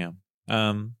that. Yeah.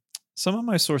 Some of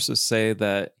my sources say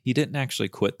that he didn't actually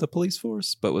quit the police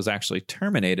force, but was actually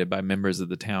terminated by members of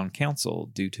the town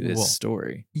council due to his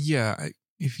story. Yeah,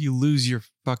 if you lose your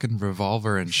fucking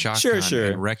revolver and shotgun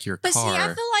and wreck your car. But see,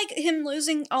 I feel like him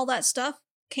losing all that stuff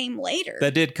came later.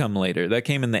 That did come later. That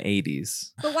came in the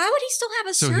 80s. But why would he still have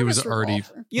a service he was already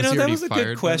revolver? That was a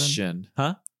good question.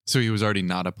 Huh? So he was already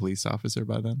not a police officer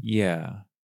by then? Yeah.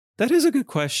 That is a good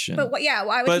question. But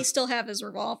why would he still have his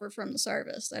revolver from the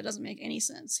service? That doesn't make any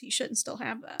sense. He shouldn't still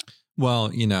have that.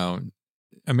 Well,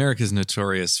 America's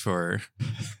notorious for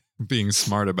being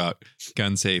smart about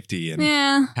gun safety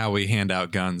and how we hand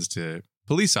out guns to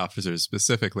police officers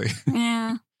specifically.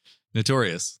 Yeah.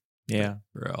 Notorious. Yeah.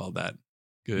 For all that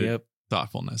good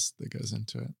thoughtfulness that goes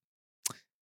into it.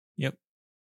 Yep.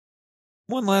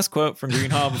 One last quote from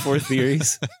Greenhaw before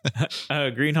theories.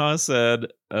 Greenhaw said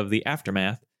of the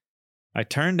aftermath, "I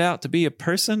turned out to be a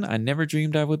person I never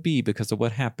dreamed I would be because of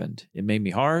what happened. It made me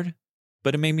hard,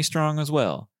 but it made me strong as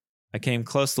well. I came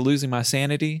close to losing my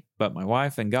sanity, but my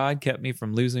wife and God kept me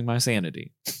from losing my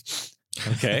sanity."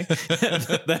 Okay.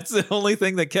 That's the only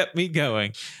thing that kept me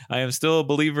going. I am still a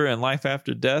believer in life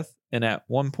after death. And at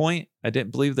one point, I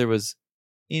didn't believe there was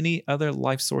any other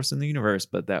life source in the universe,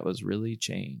 but that was really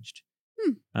changed.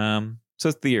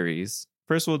 So theories.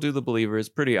 First, we'll do the believers.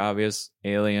 Pretty obvious.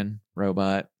 Alien,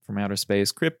 robot from outer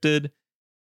space, cryptid.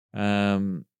 I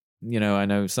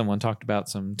know someone talked about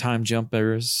some time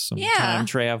jumpers, some time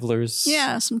travelers.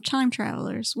 Yeah, some time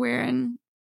travelers wearing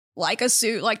like a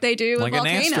suit like they do like with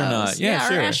volcanoes. An astronaut. Yeah, or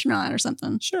sure. an astronaut or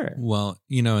something. Sure. Well,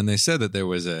 and they said that there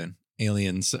was a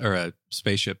aliens or a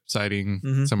spaceship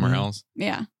sighting somewhere else.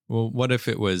 Yeah. Well, what if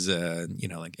it was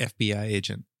like FBI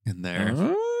agent in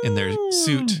their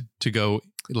suit to go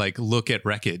like look at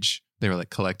wreckage? They were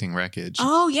like collecting wreckage.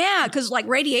 Oh yeah, because like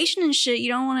radiation and shit, you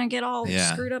don't want to get all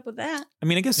screwed up with that. I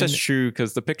mean, I guess that's true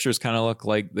because the pictures kind of look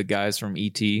like the guys from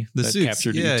E.T. The that suits.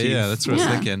 captured E.T. Yeah, that's what I was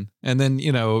thinking. And then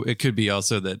it could be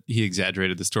also that he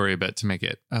exaggerated the story a bit to make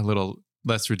it a little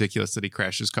less ridiculous that he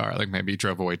crashed his car. Like maybe he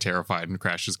drove away terrified and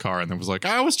crashed his car and then was like,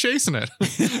 I was chasing it.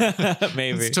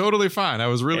 Maybe. It's totally fine. I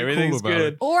was really cool about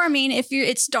it. Or I mean, if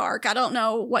it's dark, I don't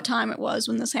know what time it was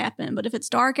when this happened, but if it's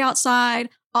dark outside,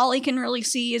 all he can really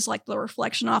see is like the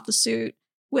reflection off the suit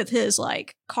with his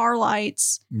like car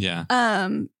lights. Yeah.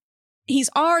 He's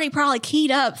already probably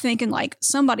keyed up thinking like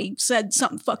somebody said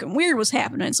something fucking weird was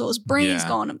happening. So his brain's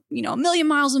going, a million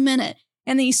miles a minute.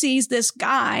 And then he sees this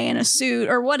guy in a suit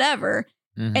or whatever.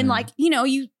 Mm-hmm. And like,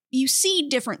 you see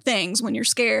different things when you're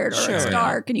scared or it's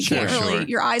dark and you can't really,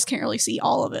 your eyes can't really see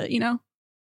all of it,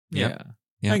 Yeah.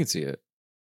 I can see it.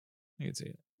 It's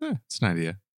an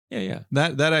idea. Yeah.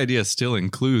 That idea still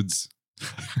includes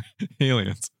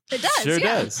aliens. It does. Sure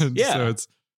does. Yeah. So it's,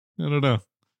 I don't know.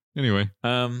 Anyway.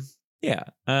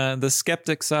 The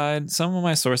skeptic side, some of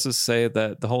my sources say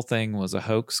that the whole thing was a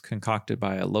hoax concocted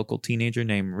by a local teenager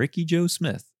named Ricky Joe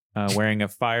Smith, wearing a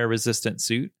fire-resistant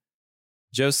suit.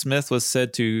 Joe Smith was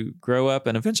said to grow up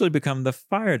and eventually become the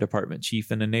fire department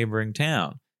chief in a neighboring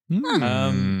town.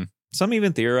 Some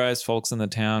even theorized folks in the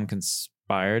town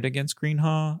conspired against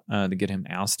Greenhaw to get him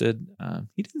ousted.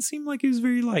 He didn't seem like he was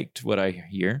very liked, what I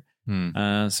hear.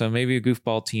 So maybe a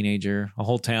goofball teenager, a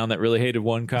whole town that really hated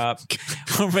one cop,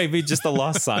 or maybe just a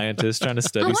lost scientist trying to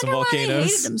study some volcanoes. Why they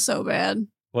hated him so bad.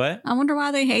 What? I wonder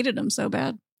why they hated him so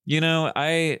bad.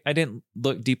 I didn't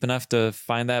look deep enough to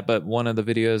find that, but one of the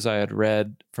videos I had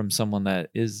read from someone that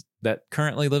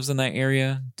currently lives in that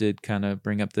area did kind of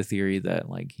bring up the theory that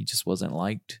like he just wasn't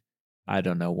liked. I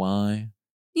don't know why.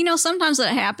 Sometimes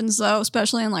that happens though,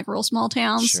 especially in like real small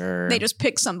towns. Sure. They just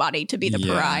pick somebody to be the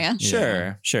pariah.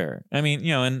 Sure. I mean,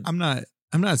 and I'm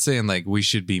not saying like we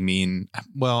should be mean.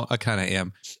 Well, I kind of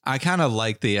am. I kind of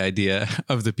like the idea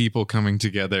of the people coming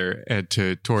together and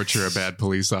to torture a bad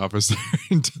police officer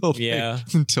until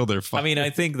they're fired. I mean, I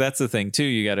think that's the thing too.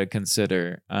 You got to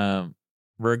consider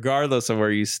regardless of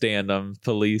where you stand on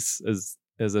police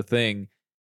as a thing,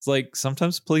 it's like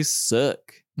sometimes police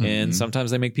suck and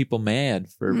sometimes they make people mad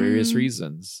for various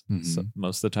reasons. So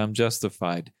most of the time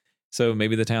justified. So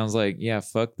maybe the town's like, yeah,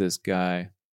 fuck this guy,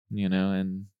 and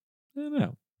I don't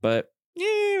know. But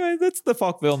yeah, that's the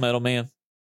Falkville metal man.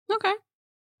 Okay.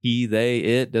 He, they,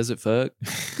 it, does it fuck?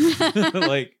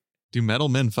 Like, do metal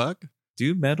men fuck?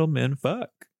 Do metal men fuck?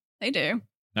 They do.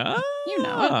 Ah. You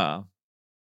know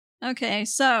it. Okay,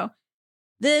 so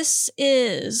this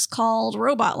is called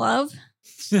Robot Love.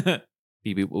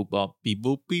 Beep, beep, boop, bop. Beep,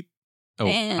 boop, beep. Oh,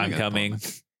 And I'm coming.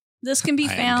 this can be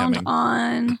found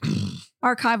on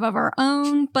Archive of Our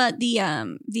Own, but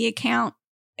the account,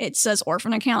 it says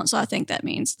orphan account, so I think that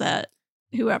means that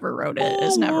whoever wrote it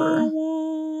is never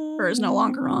or is no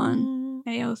longer on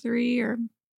AO3 or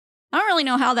I don't really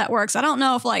know how that works. I don't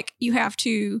know if like you have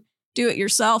to do it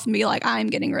yourself and be like, I'm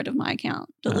getting rid of my account,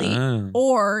 delete.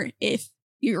 Or if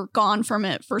you're gone from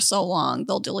it for so long,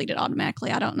 they'll delete it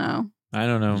automatically. I don't know. I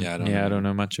don't know. Yeah, I don't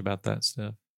know much about that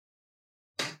stuff.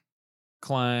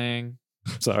 Clang.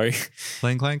 Sorry.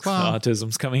 Clang, clang, clang.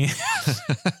 Autism's coming in.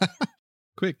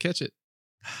 Quick, catch it.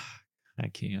 I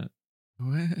can't.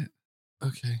 What?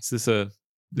 Okay. Is this a...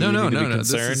 No.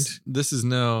 Concerned? This is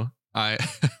no...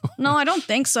 No, I don't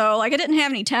think so. Like, I didn't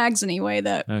have any tags anyway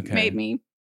that made me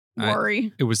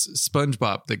worry. It was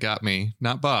SpongeBob that got me,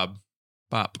 not Bob.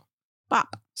 Bop.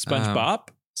 SpongeBob?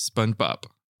 SpongeBob.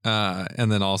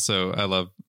 And then also,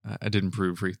 I didn't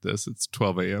proofread this. It's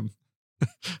 12 a.m.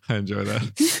 I enjoy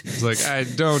that. It's like,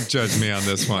 don't judge me on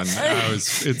this one.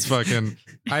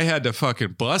 I had to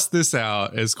fucking bust this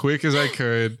out as quick as I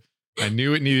could. I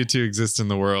knew it needed to exist in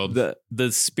the world.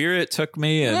 The spirit took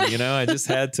me and, I just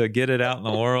had to get it out in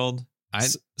the world.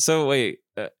 So wait,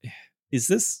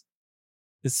 is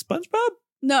SpongeBob?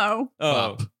 No.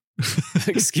 Oh,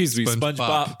 excuse me,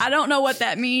 SpongeBob. I don't know what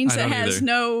that means. It has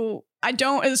no... I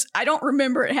don't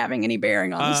remember it having any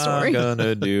bearing on the story. I'm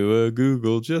gonna do a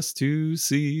Google just to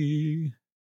see.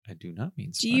 I do not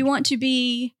mean SpongeBob. Do you want to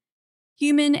be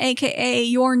human, aka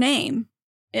your name?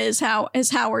 Is how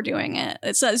we're doing it.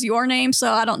 It says your name,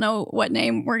 so I don't know what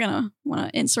name we're gonna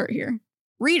want to insert here.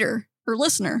 Reader or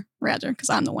listener, rather, because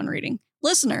I'm the one reading.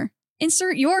 Listener,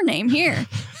 insert your name here.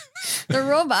 The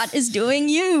robot is doing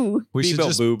you. We should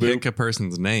just pick a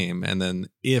person's name, and then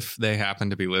if they happen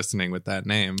to be listening with that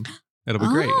name, it'll be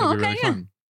great. It'll be really fun.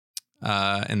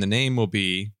 And the name will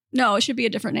be... No, it should be a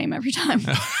different name every time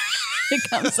it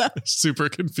comes up. Super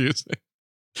confusing.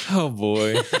 Oh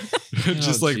boy.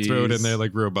 Just throw it in there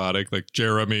like robotic, like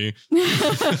Jeremy.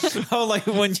 Oh, like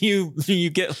when you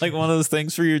get like one of those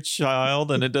things for your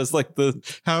child and it does like the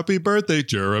happy birthday,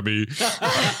 Jeremy.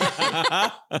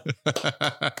 I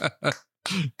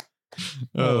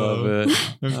love it.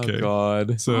 Okay. Oh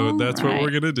God. So that's what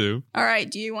we're gonna do. All right.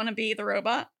 Do you want to be the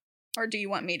robot, or do you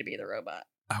want me to be the robot?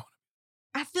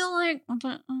 I feel like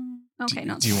okay.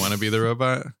 No. Do you want to be the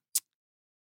robot?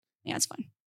 Yeah, it's fine.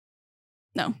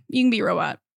 No, you can be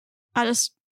robot. I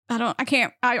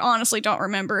honestly don't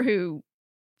remember who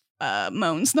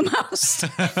moans the most. So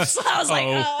I was like,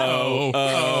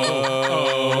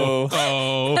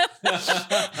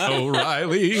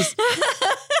 O'Reilly's.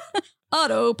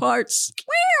 Auto parts.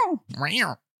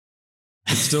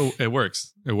 It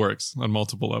works. It works on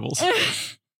multiple levels.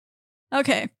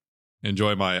 Okay.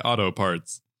 Enjoy my auto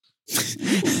parts.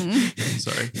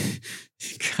 Sorry.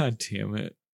 God damn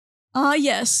it. Ah,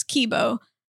 yes, Kibo,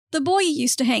 the boy you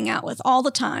used to hang out with all the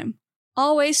time,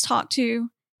 always talk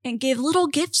to, and give little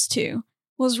gifts to,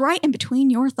 was right in between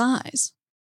your thighs.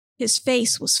 His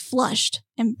face was flushed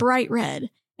and bright red,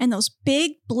 and those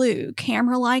big blue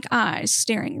camera-like eyes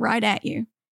staring right at you.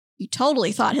 You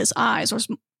totally thought his eyes were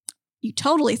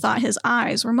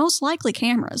most likely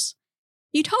cameras.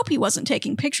 You'd hope he wasn't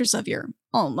taking pictures of your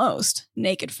almost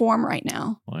naked form right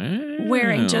now,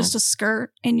 wearing just a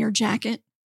skirt and your jacket.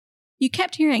 You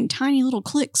kept hearing tiny little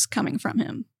clicks coming from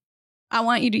him. I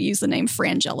want you to use the name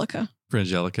Frangelica.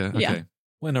 Frangelica, okay. Yeah.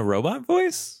 In a robot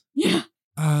voice? Yeah.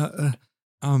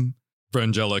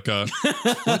 Frangelica,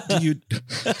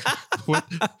 what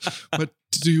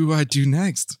do I do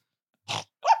next?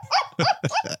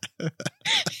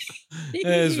 That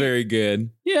is very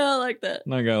good. Yeah, I like that.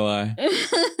 Not gonna lie.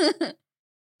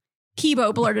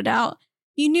 Kibo blurted out.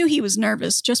 You knew he was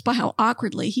nervous just by how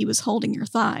awkwardly he was holding your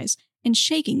thighs and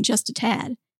shaking just a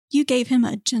tad. You gave him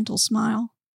a gentle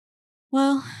smile.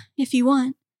 Well, if you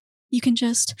want, you can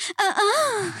just...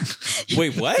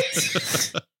 Wait, what?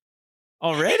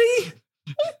 Already?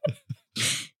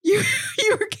 you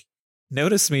were...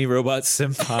 Notice me, robot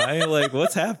senpai. Like,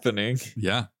 what's happening?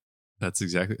 Yeah, that's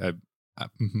exactly...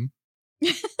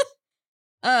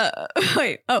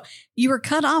 Wait. Oh, you were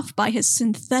cut off by his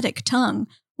synthetic tongue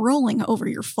rolling over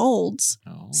your folds,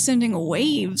 sending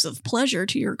waves of pleasure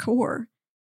to your core.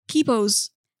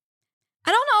 Kibo's... I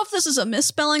don't know if this is a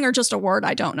misspelling or just a word.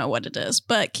 I don't know what it is.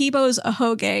 But Kibo's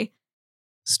ahoge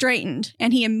straightened,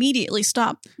 and he immediately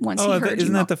stopped once he heard you.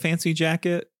 Isn't that the fancy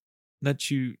jacket that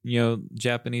you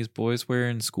Japanese boys wear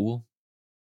in school?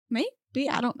 Maybe.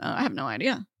 I don't know. I have no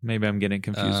idea. Maybe I'm getting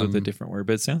confused with a different word,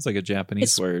 but it sounds like a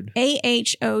Japanese word.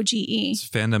 Ahoge. It's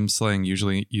fandom slang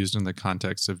usually used in the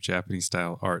context of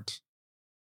Japanese-style art.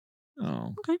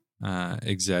 Oh. Okay.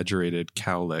 Exaggerated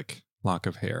cowlick, lock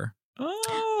of hair.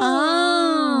 Oh.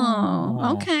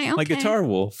 Okay. Like Guitar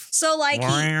Wolf. So like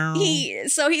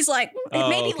he's like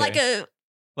maybe like an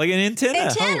antenna.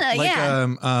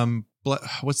 Antenna,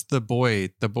 what's the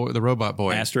robot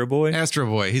boy? Astro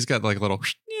Boy. He's got like a little.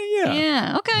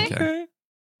 Yeah. Okay.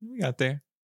 We got there.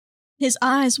 His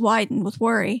eyes widened with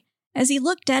worry as he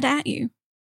looked dead at you.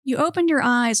 You opened your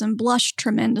eyes and blushed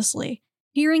tremendously.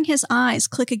 Hearing his eyes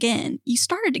click again, you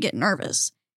started to get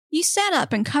nervous. You sat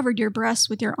up and covered your breasts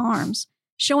with your arms,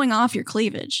 showing off your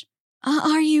cleavage.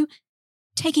 Are you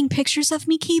taking pictures of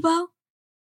me, Kibo?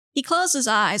 He closed his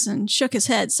eyes and shook his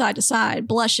head side to side,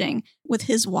 blushing with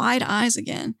his wide eyes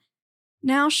again.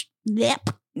 Now,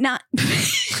 not.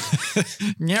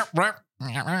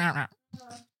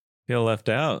 Feel left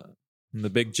out in the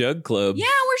Big Jug Club. Yeah,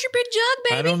 where's your big jug,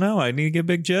 baby? I don't know. I need to get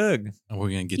Big Jug. Oh,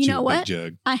 we're going to get you a big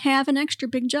jug. I have an extra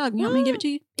big jug. You want me to give it to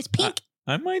you? It's pink.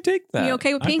 I might take that. You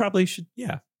okay with pink? I probably should.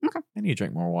 Yeah. Okay. I need to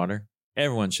drink more water.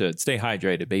 Everyone should. Stay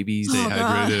hydrated, babies. Stay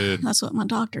hydrated. That's what my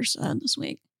doctor said this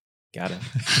week. Got it.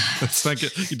 That's not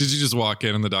good. Did you just walk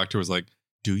in and the doctor was like,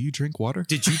 do you drink water?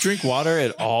 Did you drink water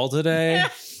at all today?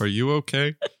 Are you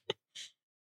okay?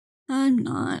 I'm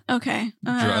not. Okay.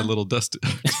 Dry little dusty.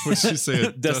 What did she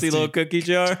say? Dusty little cookie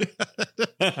jar?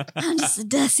 I'm just a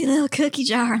dusty little cookie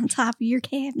jar on top of your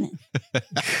cabinet.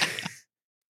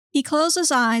 He closed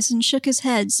his eyes and shook his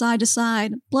head side to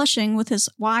side, blushing with his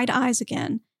wide eyes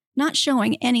again, not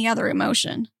showing any other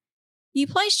emotion. You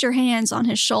placed your hands on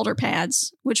his shoulder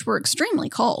pads, which were extremely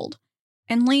cold,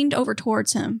 and leaned over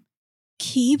towards him.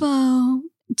 Kibo,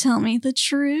 tell me the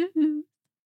truth.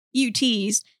 You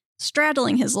teased,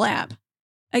 straddling his lap.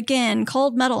 Again,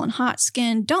 cold metal and hot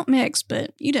skin don't mix,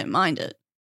 but you didn't mind it.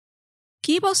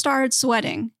 Kibo started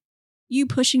sweating. You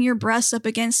pushing your breasts up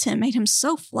against him made him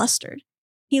so flustered.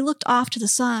 He looked off to the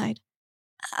side.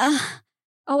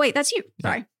 Oh, wait, that's you.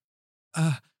 Sorry.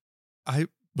 I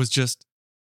was just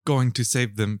going to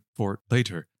save them for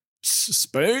later.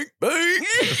 Spank bang.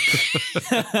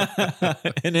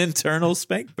 An internal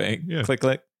spank bang. Yeah. Click,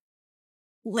 click.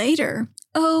 Later.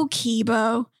 Oh,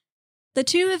 Kibo. The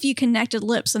two of you connected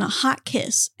lips in a hot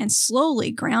kiss and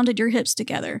slowly grounded your hips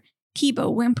together,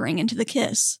 Kibo whimpering into the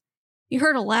kiss. You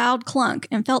heard a loud clunk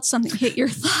and felt something hit your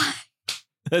thigh.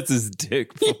 That's his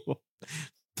dick.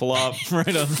 Plop right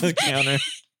on the counter.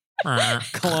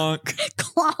 Clunk.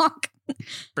 Clonk.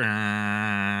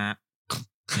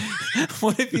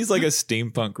 What if he's like a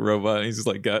steampunk robot? He's just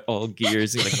like got all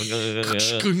gears. He's like,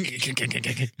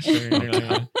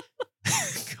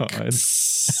 God.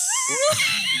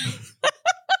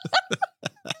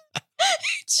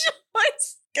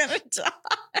 Joy's gonna die.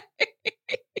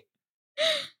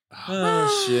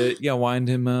 Oh shit! Yeah, wind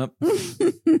him up.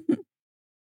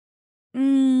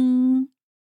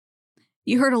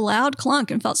 You heard a loud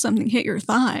clunk and felt something hit your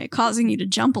thigh, causing you to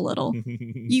jump a little.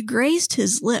 You grazed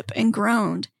his lip and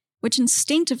groaned, which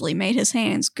instinctively made his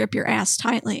hands grip your ass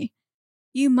tightly.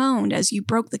 You moaned as you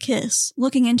broke the kiss,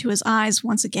 looking into his eyes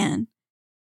once again.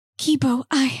 Kibo,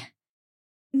 I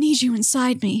need you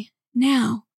inside me,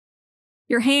 now.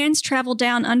 Your hands traveled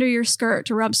down under your skirt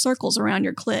to rub circles around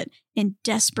your clit in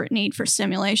desperate need for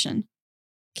stimulation.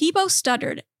 Kibo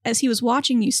stuttered as he was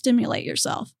watching you stimulate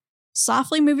yourself,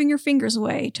 softly moving your fingers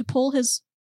away to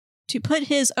put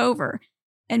his over,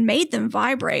 and made them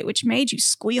vibrate, which made you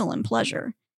squeal in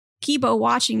pleasure. Kibo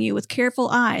watching you with careful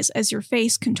eyes as your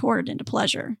face contorted into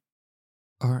pleasure.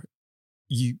 Are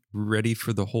you ready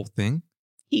for the whole thing?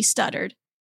 He stuttered.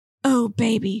 Oh,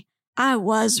 baby, I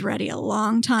was ready a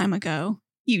long time ago,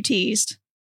 you teased.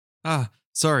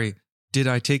 Sorry, did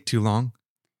I take too long?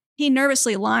 He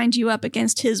nervously lined you up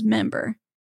against his member.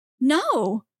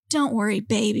 No, don't worry,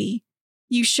 baby.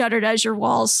 You shuddered as your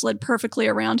walls slid perfectly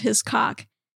around his cock.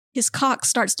 His cock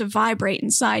starts to vibrate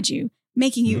inside you,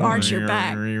 making you arch your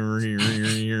back. It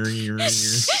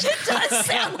does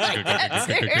sound like that,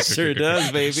 too. Sure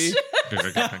does, baby.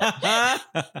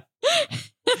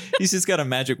 He's just got a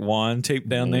magic wand taped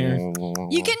down there.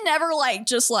 You can never,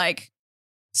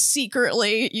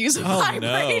 secretly use a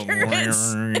vibrator.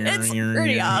 It's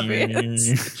pretty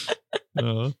obvious.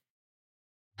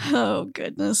 Oh,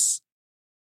 goodness.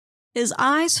 His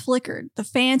eyes flickered, the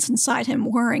fans inside him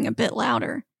whirring a bit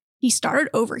louder. He started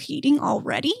overheating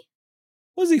already?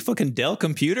 Was he fucking Dell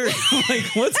computer? Like,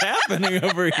 what's happening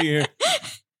over here?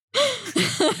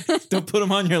 Don't put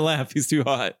him on your lap. He's too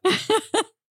hot.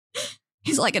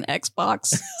 He's like an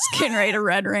Xbox. It's getting ready to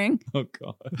red ring. Oh,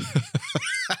 God.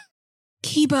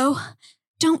 Kibo,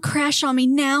 don't crash on me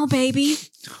now, baby.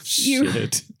 Oh,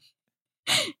 shit.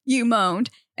 You moaned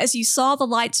as you saw the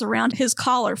lights around his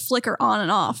collar flicker on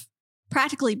and off,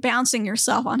 practically bouncing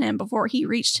yourself on him before he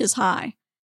reached his high.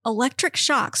 Electric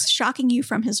shocks shocking you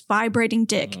from his vibrating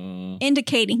dick,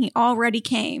 indicating he already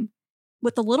came.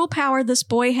 With the little power this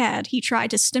boy had, he tried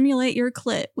to stimulate your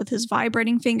clit with his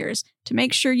vibrating fingers to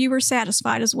make sure you were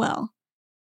satisfied as well.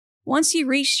 Once you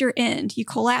reached your end, you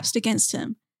collapsed against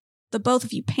him. The both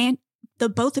of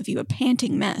you a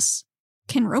panting mess.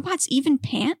 Can robots even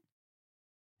pant?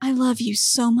 I love you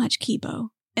so much, Kibo.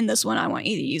 In this one, I want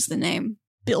you to use the name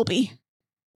Bilby.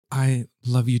 I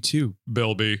love you too,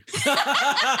 Bilby.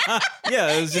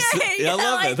 Yeah, it was just. I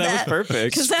love it. That was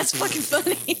perfect. Because that's fucking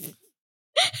funny.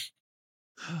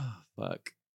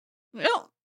 Fuck.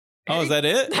 Well, oh, is that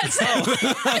it? That's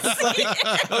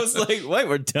it. I was like, wait,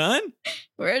 we're done?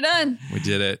 We're done. We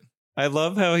did it. I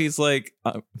love how he's like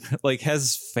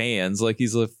has fans. Like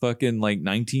he's a fucking like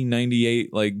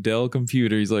 1998 like Dell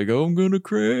computer. He's like, oh, I'm gonna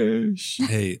crash.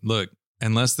 Hey, look,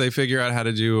 unless they figure out how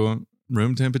to do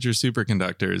room temperature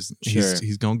superconductors, Sure.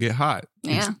 he's gonna get hot.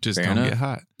 Yeah. He's just Fair gonna enough. get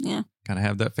hot. Yeah. Gotta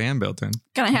have that fan built in.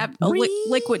 Gonna have a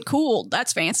liquid cooled.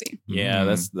 That's fancy. Yeah,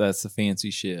 Mm. that's the fancy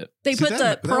shit. They See, put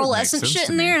that the would make pearlescent sense shit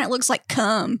to in me. there and it looks like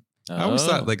cum. I always Oh.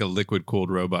 thought like a liquid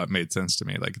cooled robot made sense to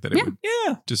me. Like that it Yeah. would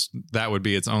Yeah, just, that would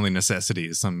be its only necessity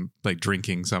is some like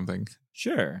drinking something.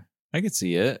 sure. I could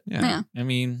see it. Yeah. Yeah. I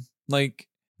mean, like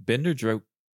Bender drank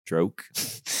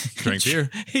beer.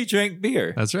 He drank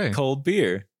beer. That's right. Cold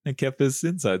beer. And kept his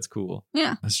insides cool.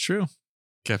 Yeah. That's true.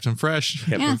 Kept him fresh.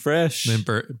 Kept Yeah. him fresh. Then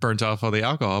burnt off all the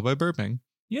alcohol by burping.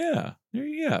 Yeah, there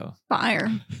you go. Fire.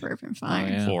 Burping fire.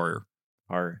 Yeah. For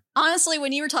Or Honestly,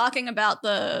 when you were talking about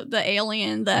the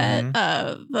alien that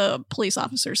the police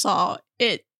officer saw,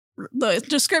 the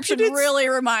description It did- really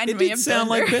reminded it me did of sound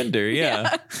Bender. like Bender. Yeah.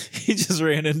 Yeah. He just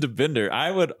ran into Bender.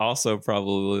 I would also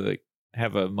probably like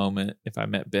have a moment if I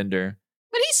met Bender.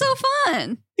 But he's so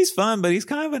fun. He's fun, but he's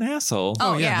kind of an asshole.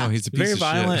 Oh, yeah. No, he's a piece Very of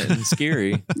violent shit. and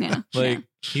scary. Yeah. Like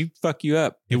he'd fuck you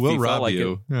up. He if will felt rob like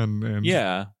you. it. And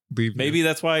Yeah. leave you. Maybe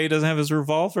that's why he doesn't have his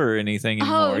revolver or anything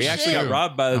anymore. Oh, He actually shit. got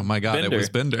robbed by Oh my God, Bender. it was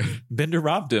Bender. Bender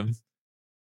robbed him.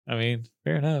 I mean,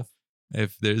 fair enough.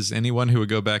 If there's anyone who would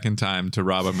go back in time to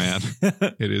rob a man,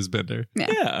 it is Bender.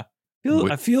 Yeah.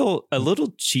 Would- I feel a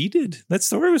little cheated. That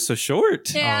story was so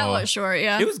short. Yeah, Oh. it was short.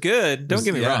 Yeah. It was good. Don't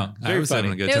get me Yeah, wrong. I Very was funny.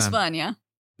 having a good It was time. fun. Yeah.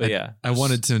 But yeah. I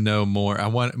wanted to know more. I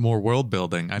want more world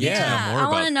building. I need to know Yeah. more I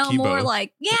about want to know Kibo. more.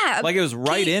 Like, yeah. Like it was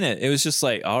right Pete- in it. It was just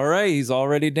like, all right, he's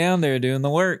already down there doing the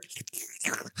work.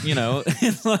 You know,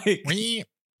 and like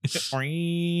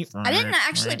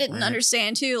I didn't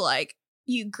understand too. Like,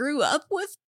 you grew up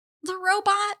with the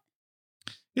robot.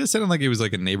 Yeah, it sounded like he was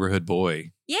like a neighborhood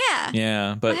boy. Yeah.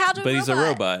 Yeah, but How did a he's a robot-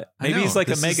 robot. I Maybe know. he's like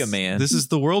a This Mega is- Man. This is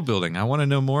the world building. I want to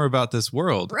know more about this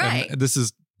world. Right. And this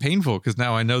is painful because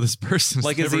now I know this person's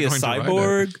like, is never he a going to ride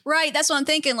cyborg? Right. That's what I'm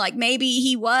thinking. Like, maybe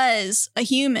he was a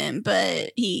human,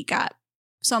 but he got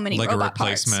so many like a robot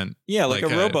parts. replacement. Yeah, like a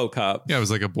Like a- RoboCop. Yeah, it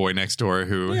was like a boy next door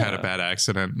who had a Yeah. bad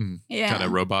accident and Yeah. got a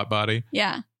robot body.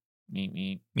 Yeah. Meet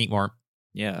me. Meet more.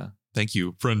 Yeah. Thank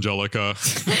you, Frangelica.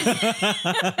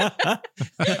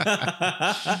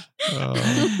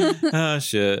 Oh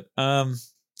shit.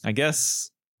 I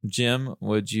guess Jim,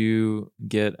 would you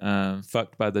get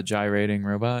fucked by the gyrating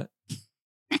robot?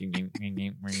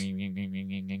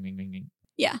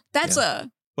 Yeah. That's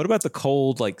What about the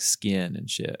cold like skin and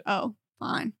shit?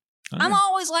 fine. Okay. I'm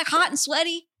always like hot and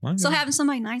sweaty. Okay. So having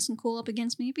somebody nice and cool up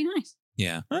against me would be nice.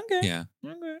 Yeah, Okay. yeah,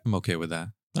 Okay. I'm okay with that.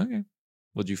 Okay.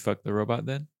 Would you fuck the robot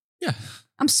then? Yeah,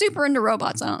 I'm super into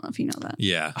robots. I don't know if you know that.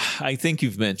 yeah. I think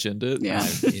you've mentioned it. Yeah.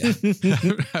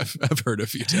 I've heard a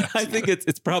few times. I think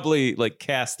it's probably like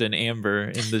cast in amber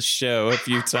in the show a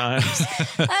few times.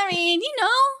 I mean,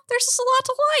 there's just a lot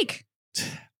to like.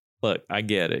 Look, I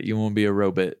get it. You want to be a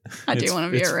robot. I do want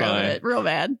to be It's a robot real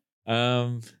bad.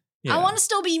 Yeah. I want to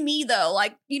still be me though.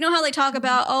 Like, you know how they talk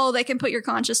about, they can put your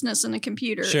consciousness in a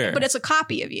computer, Sure. but it's a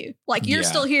copy of you. Like, you're Yeah.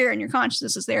 still here and your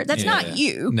consciousness is there. That's Yeah. not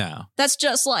you. No. That's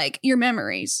just like your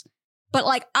memories. But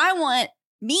like, I want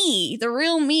me, the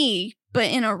real me, but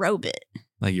in a robot.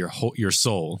 Like your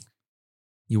soul.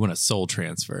 You want a soul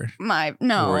transfer. My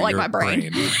Your brain.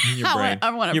 Your brain.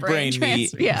 I want a Your brain meat.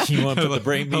 transfer. Yeah. You want to put the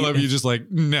brain meat. I love you just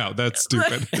like, no, that's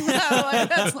stupid. What is that?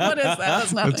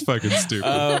 That's nothing. That's fucking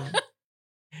stupid.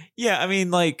 Yeah, I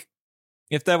mean, like,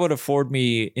 if that would afford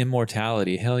me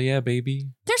immortality, hell yeah, baby.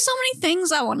 There's so many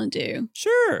things I want to do.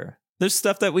 Sure. There's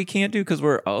stuff that we can't do because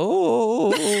we're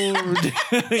old.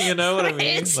 You know what I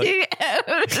mean?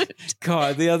 Like,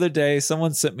 God, the other day,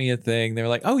 someone sent me a thing. They were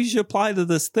like, oh, you should apply to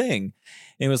this thing.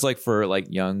 And it was like for like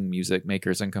young music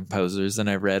makers and composers. And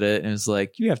I read it and it was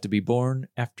like, you have to be born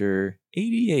after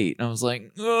 88. And I was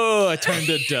like, oh, I turned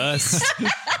to dust.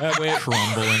 I went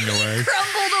crumbling away.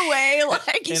 Crumbled away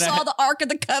like you saw the Ark of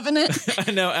the Covenant.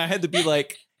 I know. I had to be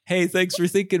like, hey, thanks for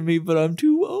thinking of me, but I'm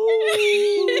too old.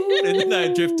 And then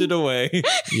I drifted away.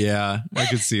 Yeah, I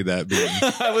could see that being.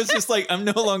 I was just like, I'm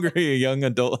no longer a young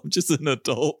adult. I'm just an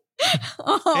adult.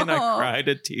 Oh. And I cried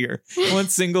a tear. One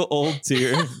single old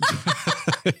tear.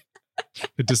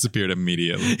 It disappeared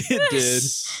immediately. It did.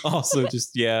 Also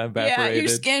just, evaporated. Yeah, your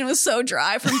skin was so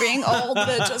dry from being old that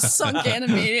it just sunk in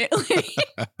immediately.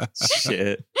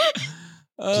 Shit.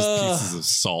 Just pieces of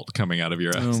salt coming out of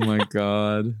your eyes. Oh my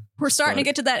God. We're starting to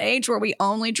get to that age where we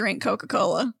only drink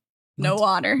Coca-Cola. No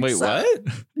water. Wait, so.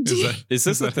 what? Is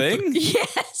this a thing?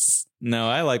 Yes. No,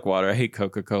 I like water. I hate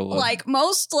Coca-Cola. Like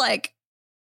most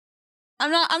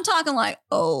I'm talking like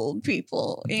old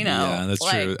people, you know. Yeah, that's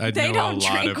like, true. I they know a don't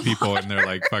lot drink of people in their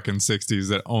like fucking 60s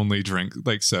that only drink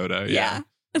like soda. Yeah.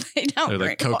 They don't They're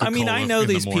like drink water. I mean, I know in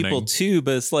the these people morning. too,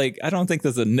 but it's like, I don't think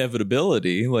there's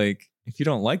inevitability. Like, if you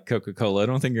don't like Coca-Cola, I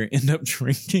don't think you're going to end up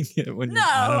drinking it when No,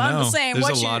 I don't I'm know. just saying, There's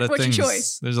what's a lot of your things.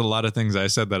 choice? There's a lot of things I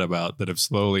said that about that have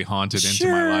slowly haunted into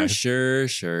my life.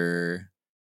 Sure.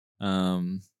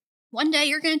 One day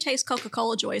you're going to taste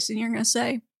Coca-Cola, Joyce, and you're going to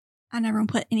say, I never want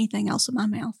to put anything else in my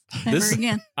mouth ever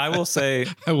again. I will say,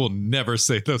 I will never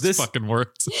say those fucking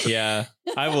words. yeah,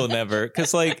 I will never.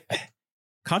 Because, like,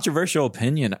 controversial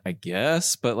opinion, I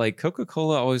guess, but like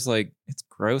Coca-Cola always like, it's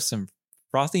gross and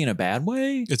frothy in a bad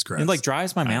way. It's gross. It like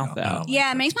dries my mouth out.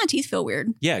 Yeah, it makes my teeth feel weird.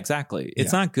 Yeah, exactly.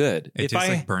 It's Yeah. not good. It tastes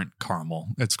like burnt caramel.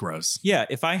 It's gross. Yeah,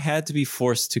 if I had to be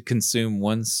forced to consume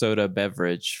one soda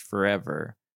beverage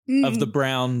forever of the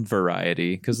brown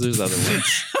variety, because there's other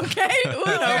ones. Okay. Ooh, You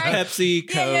know, right. Pepsi,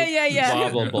 Coke, Yeah. blah,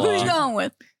 blah, blah. Who you going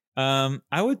with?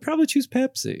 I would probably choose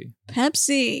Pepsi.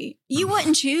 Pepsi. You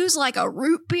wouldn't choose like a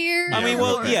root beer? I mean,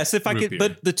 well, Or- yes, if I Root could, beer.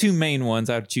 but the two main ones,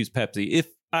 I would choose Pepsi. If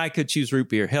I could choose root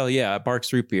beer, hell yeah,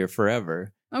 Barks root beer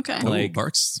forever. Okay. Oh, Like-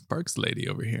 Barks lady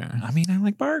over here. I mean, I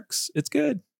like Barks. It's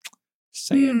good. Just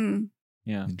saying.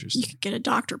 Yeah. You Interesting. could get a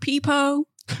Dr. Peepo.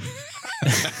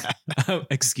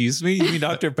 Excuse me? You mean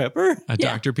Dr. Pepper? A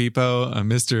Yeah. Dr. Peepo, a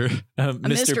Mr.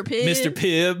 Mr. Pibb. Mr.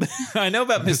 Pibb. I know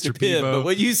about Mr. Mr. Pibb, Peebo. but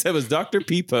what you said was Dr.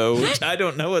 Peepo, which I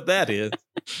don't know what that is.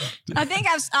 I think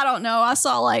I don't know. I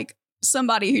saw like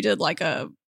somebody who did like a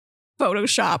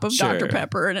Photoshop of Sure. Dr.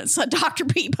 Pepper and it said Dr.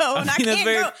 Peepo and I mean,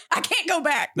 that's I can't go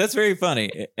back. That's very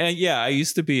funny. And yeah, I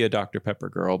used to be a Dr. Pepper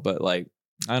girl, but like,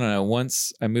 I don't know.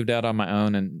 Once I moved out on my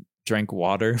own and drank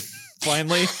water,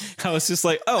 finally, I was just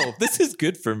like, oh, this is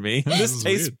good for me. This is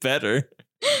tastes weird. better.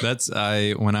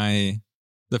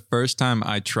 The first time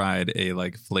I tried a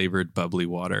like flavored bubbly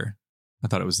water, I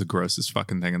thought it was the grossest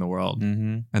fucking thing in the world.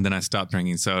 Mm-hmm. And then I stopped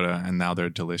drinking soda and now they're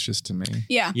delicious to me.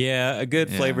 Yeah. Yeah, a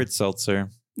good Yeah. flavored seltzer.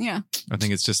 Yeah. I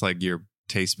think it's just like your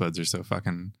taste buds are so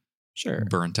fucking Sure.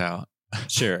 burnt out.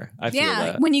 Sure. I feel Yeah.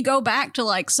 that. When you go back to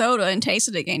like soda and taste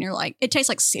it again, you're like, it tastes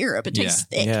like syrup. It tastes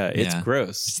thick. Yeah, it's Yeah.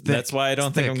 gross. It's thick. That's why I don't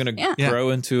It's think I'm thick. gonna Yeah. grow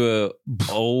into a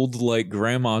old like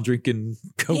grandma drinking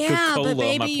Coca-Cola Yeah, but on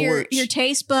my baby, your porch.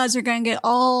 taste buds are going to get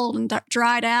old and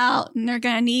dried out, and they're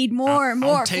going to need more and I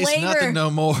more don't taste flavor. nothing no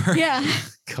more. Yeah,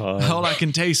 God. All I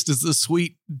can taste is the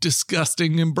sweet,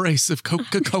 disgusting embrace of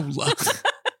Coca-Cola.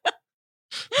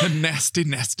 A nasty,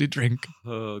 nasty drink.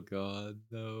 Oh God,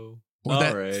 no. Or All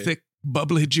that right. thick,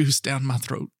 bubbly juice down my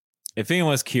throat. If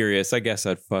anyone's curious, I guess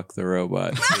I'd fuck the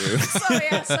robot too. sorry.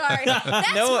 That's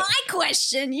No- my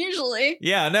question usually.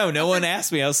 Yeah, no one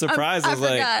asked me. I was surprised. I was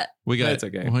like, forgot. We got That's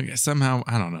okay. somehow,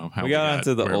 I don't know how We got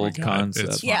onto the where we old got. concept.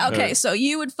 It's Yeah. fine. Okay. So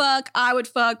you would fuck. I would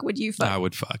fuck. Would you fuck? I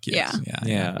would fuck. Yes.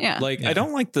 yeah. Yeah. Like Yeah. I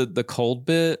don't like the cold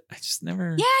bit. I just never.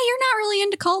 Yeah, you're not really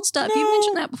into cold stuff. You No.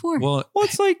 mentioned that before. Well, Well,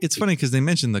 it's like it's funny because they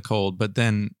mentioned the cold, but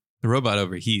then the robot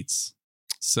overheats.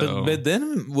 So but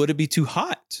then would it be too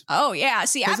hot? oh yeah.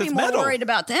 See, I'd 'Cause be it's more metal. worried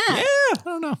about that. Yeah. I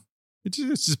don't know. It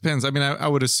just depends. I mean, I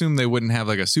would assume they wouldn't have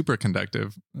like a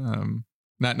superconductive,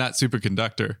 not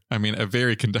superconductor. I mean, a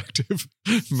very conductive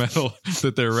metal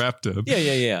that they're wrapped in.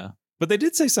 Yeah. But they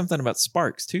did say something about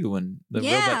sparks too when the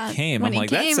robot came. I'm like,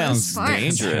 that sounds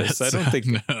dangerous. I don't think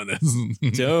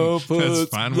don't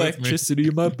put electricity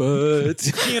in my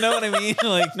butt. You know what I mean?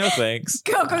 Like, no thanks.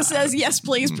 Coco says, yes,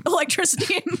 please,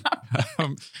 electricity in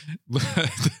my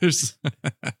There's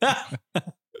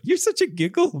You're such a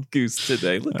giggle goose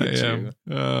today. Look at you.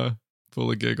 Full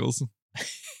of giggles.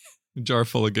 A jar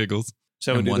full of giggles.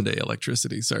 Shall we do one day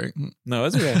electricity? Sorry. No,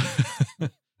 it's okay.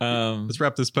 Let's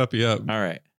wrap this puppy up. All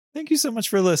right. Thank you so much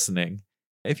for listening.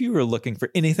 If you were looking for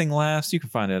anything laughs, you can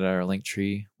find it at our link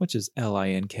tree, which is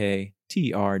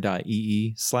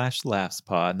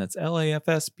linktr.ee/laughspod. And that's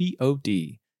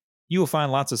LAFSPOD. You will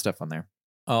find lots of stuff on there.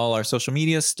 All our social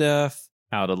media stuff,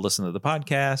 how to listen to the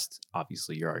podcast.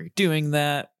 Obviously, you're already doing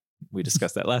that. We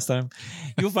discussed that last time.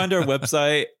 You'll find our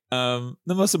website. The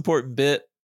most important bit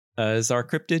is our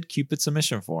cryptid Cupid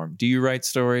submission form. Do you write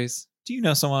stories? Do you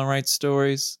know someone who writes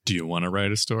stories? Do you want to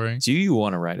write a story? Do you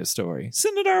want to write a story?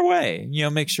 Send it our way.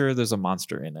 Make sure there's a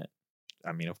monster in it.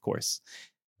 I mean, of course.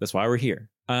 That's why we're here.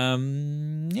 We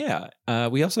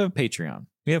also have Patreon.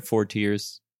 We have 4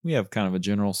 tiers. We have kind of a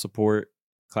general support.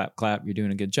 Clap, clap. You're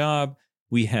doing a good job.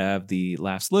 We have the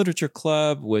Laughs Literature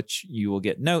Club, which you will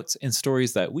get notes and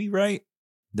stories that we write.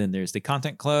 Then there's the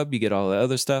Content Club. You get all the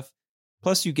other stuff.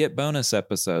 Plus, you get bonus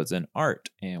episodes and art,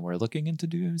 and we're looking into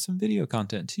doing some video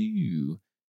content too.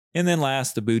 And then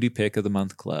last, the Booty Pick of the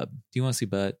Month Club. Do you want to see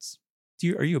butts?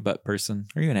 Are you a butt person?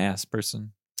 Are you an ass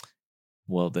person?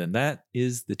 Well, then that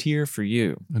is the tier for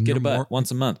you. Get a butt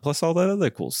once a month, plus all that other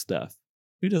cool stuff.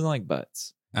 Who doesn't like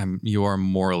butts? You are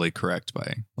morally correct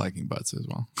by liking butts as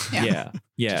well. Yeah.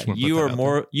 You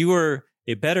are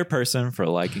a better person for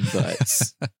liking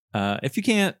butts. If you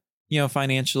can't,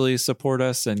 financially support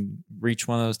us and reach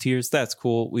one of those tiers, that's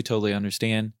cool. We totally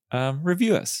understand.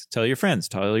 Review us. Tell your friends.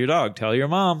 Tell your dog. Tell your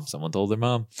mom. Someone told their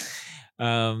mom.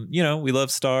 We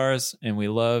love stars and we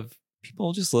love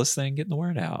people just listening, getting the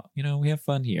word out. We have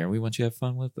fun here. We want you to have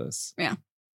fun with us. Yeah.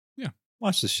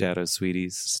 Watch the shadows,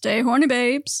 sweeties. Stay horny,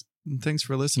 babes. And thanks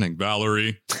for listening,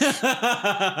 Valerie.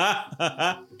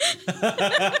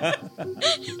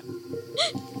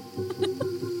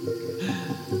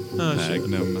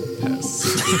 Magnum Pest.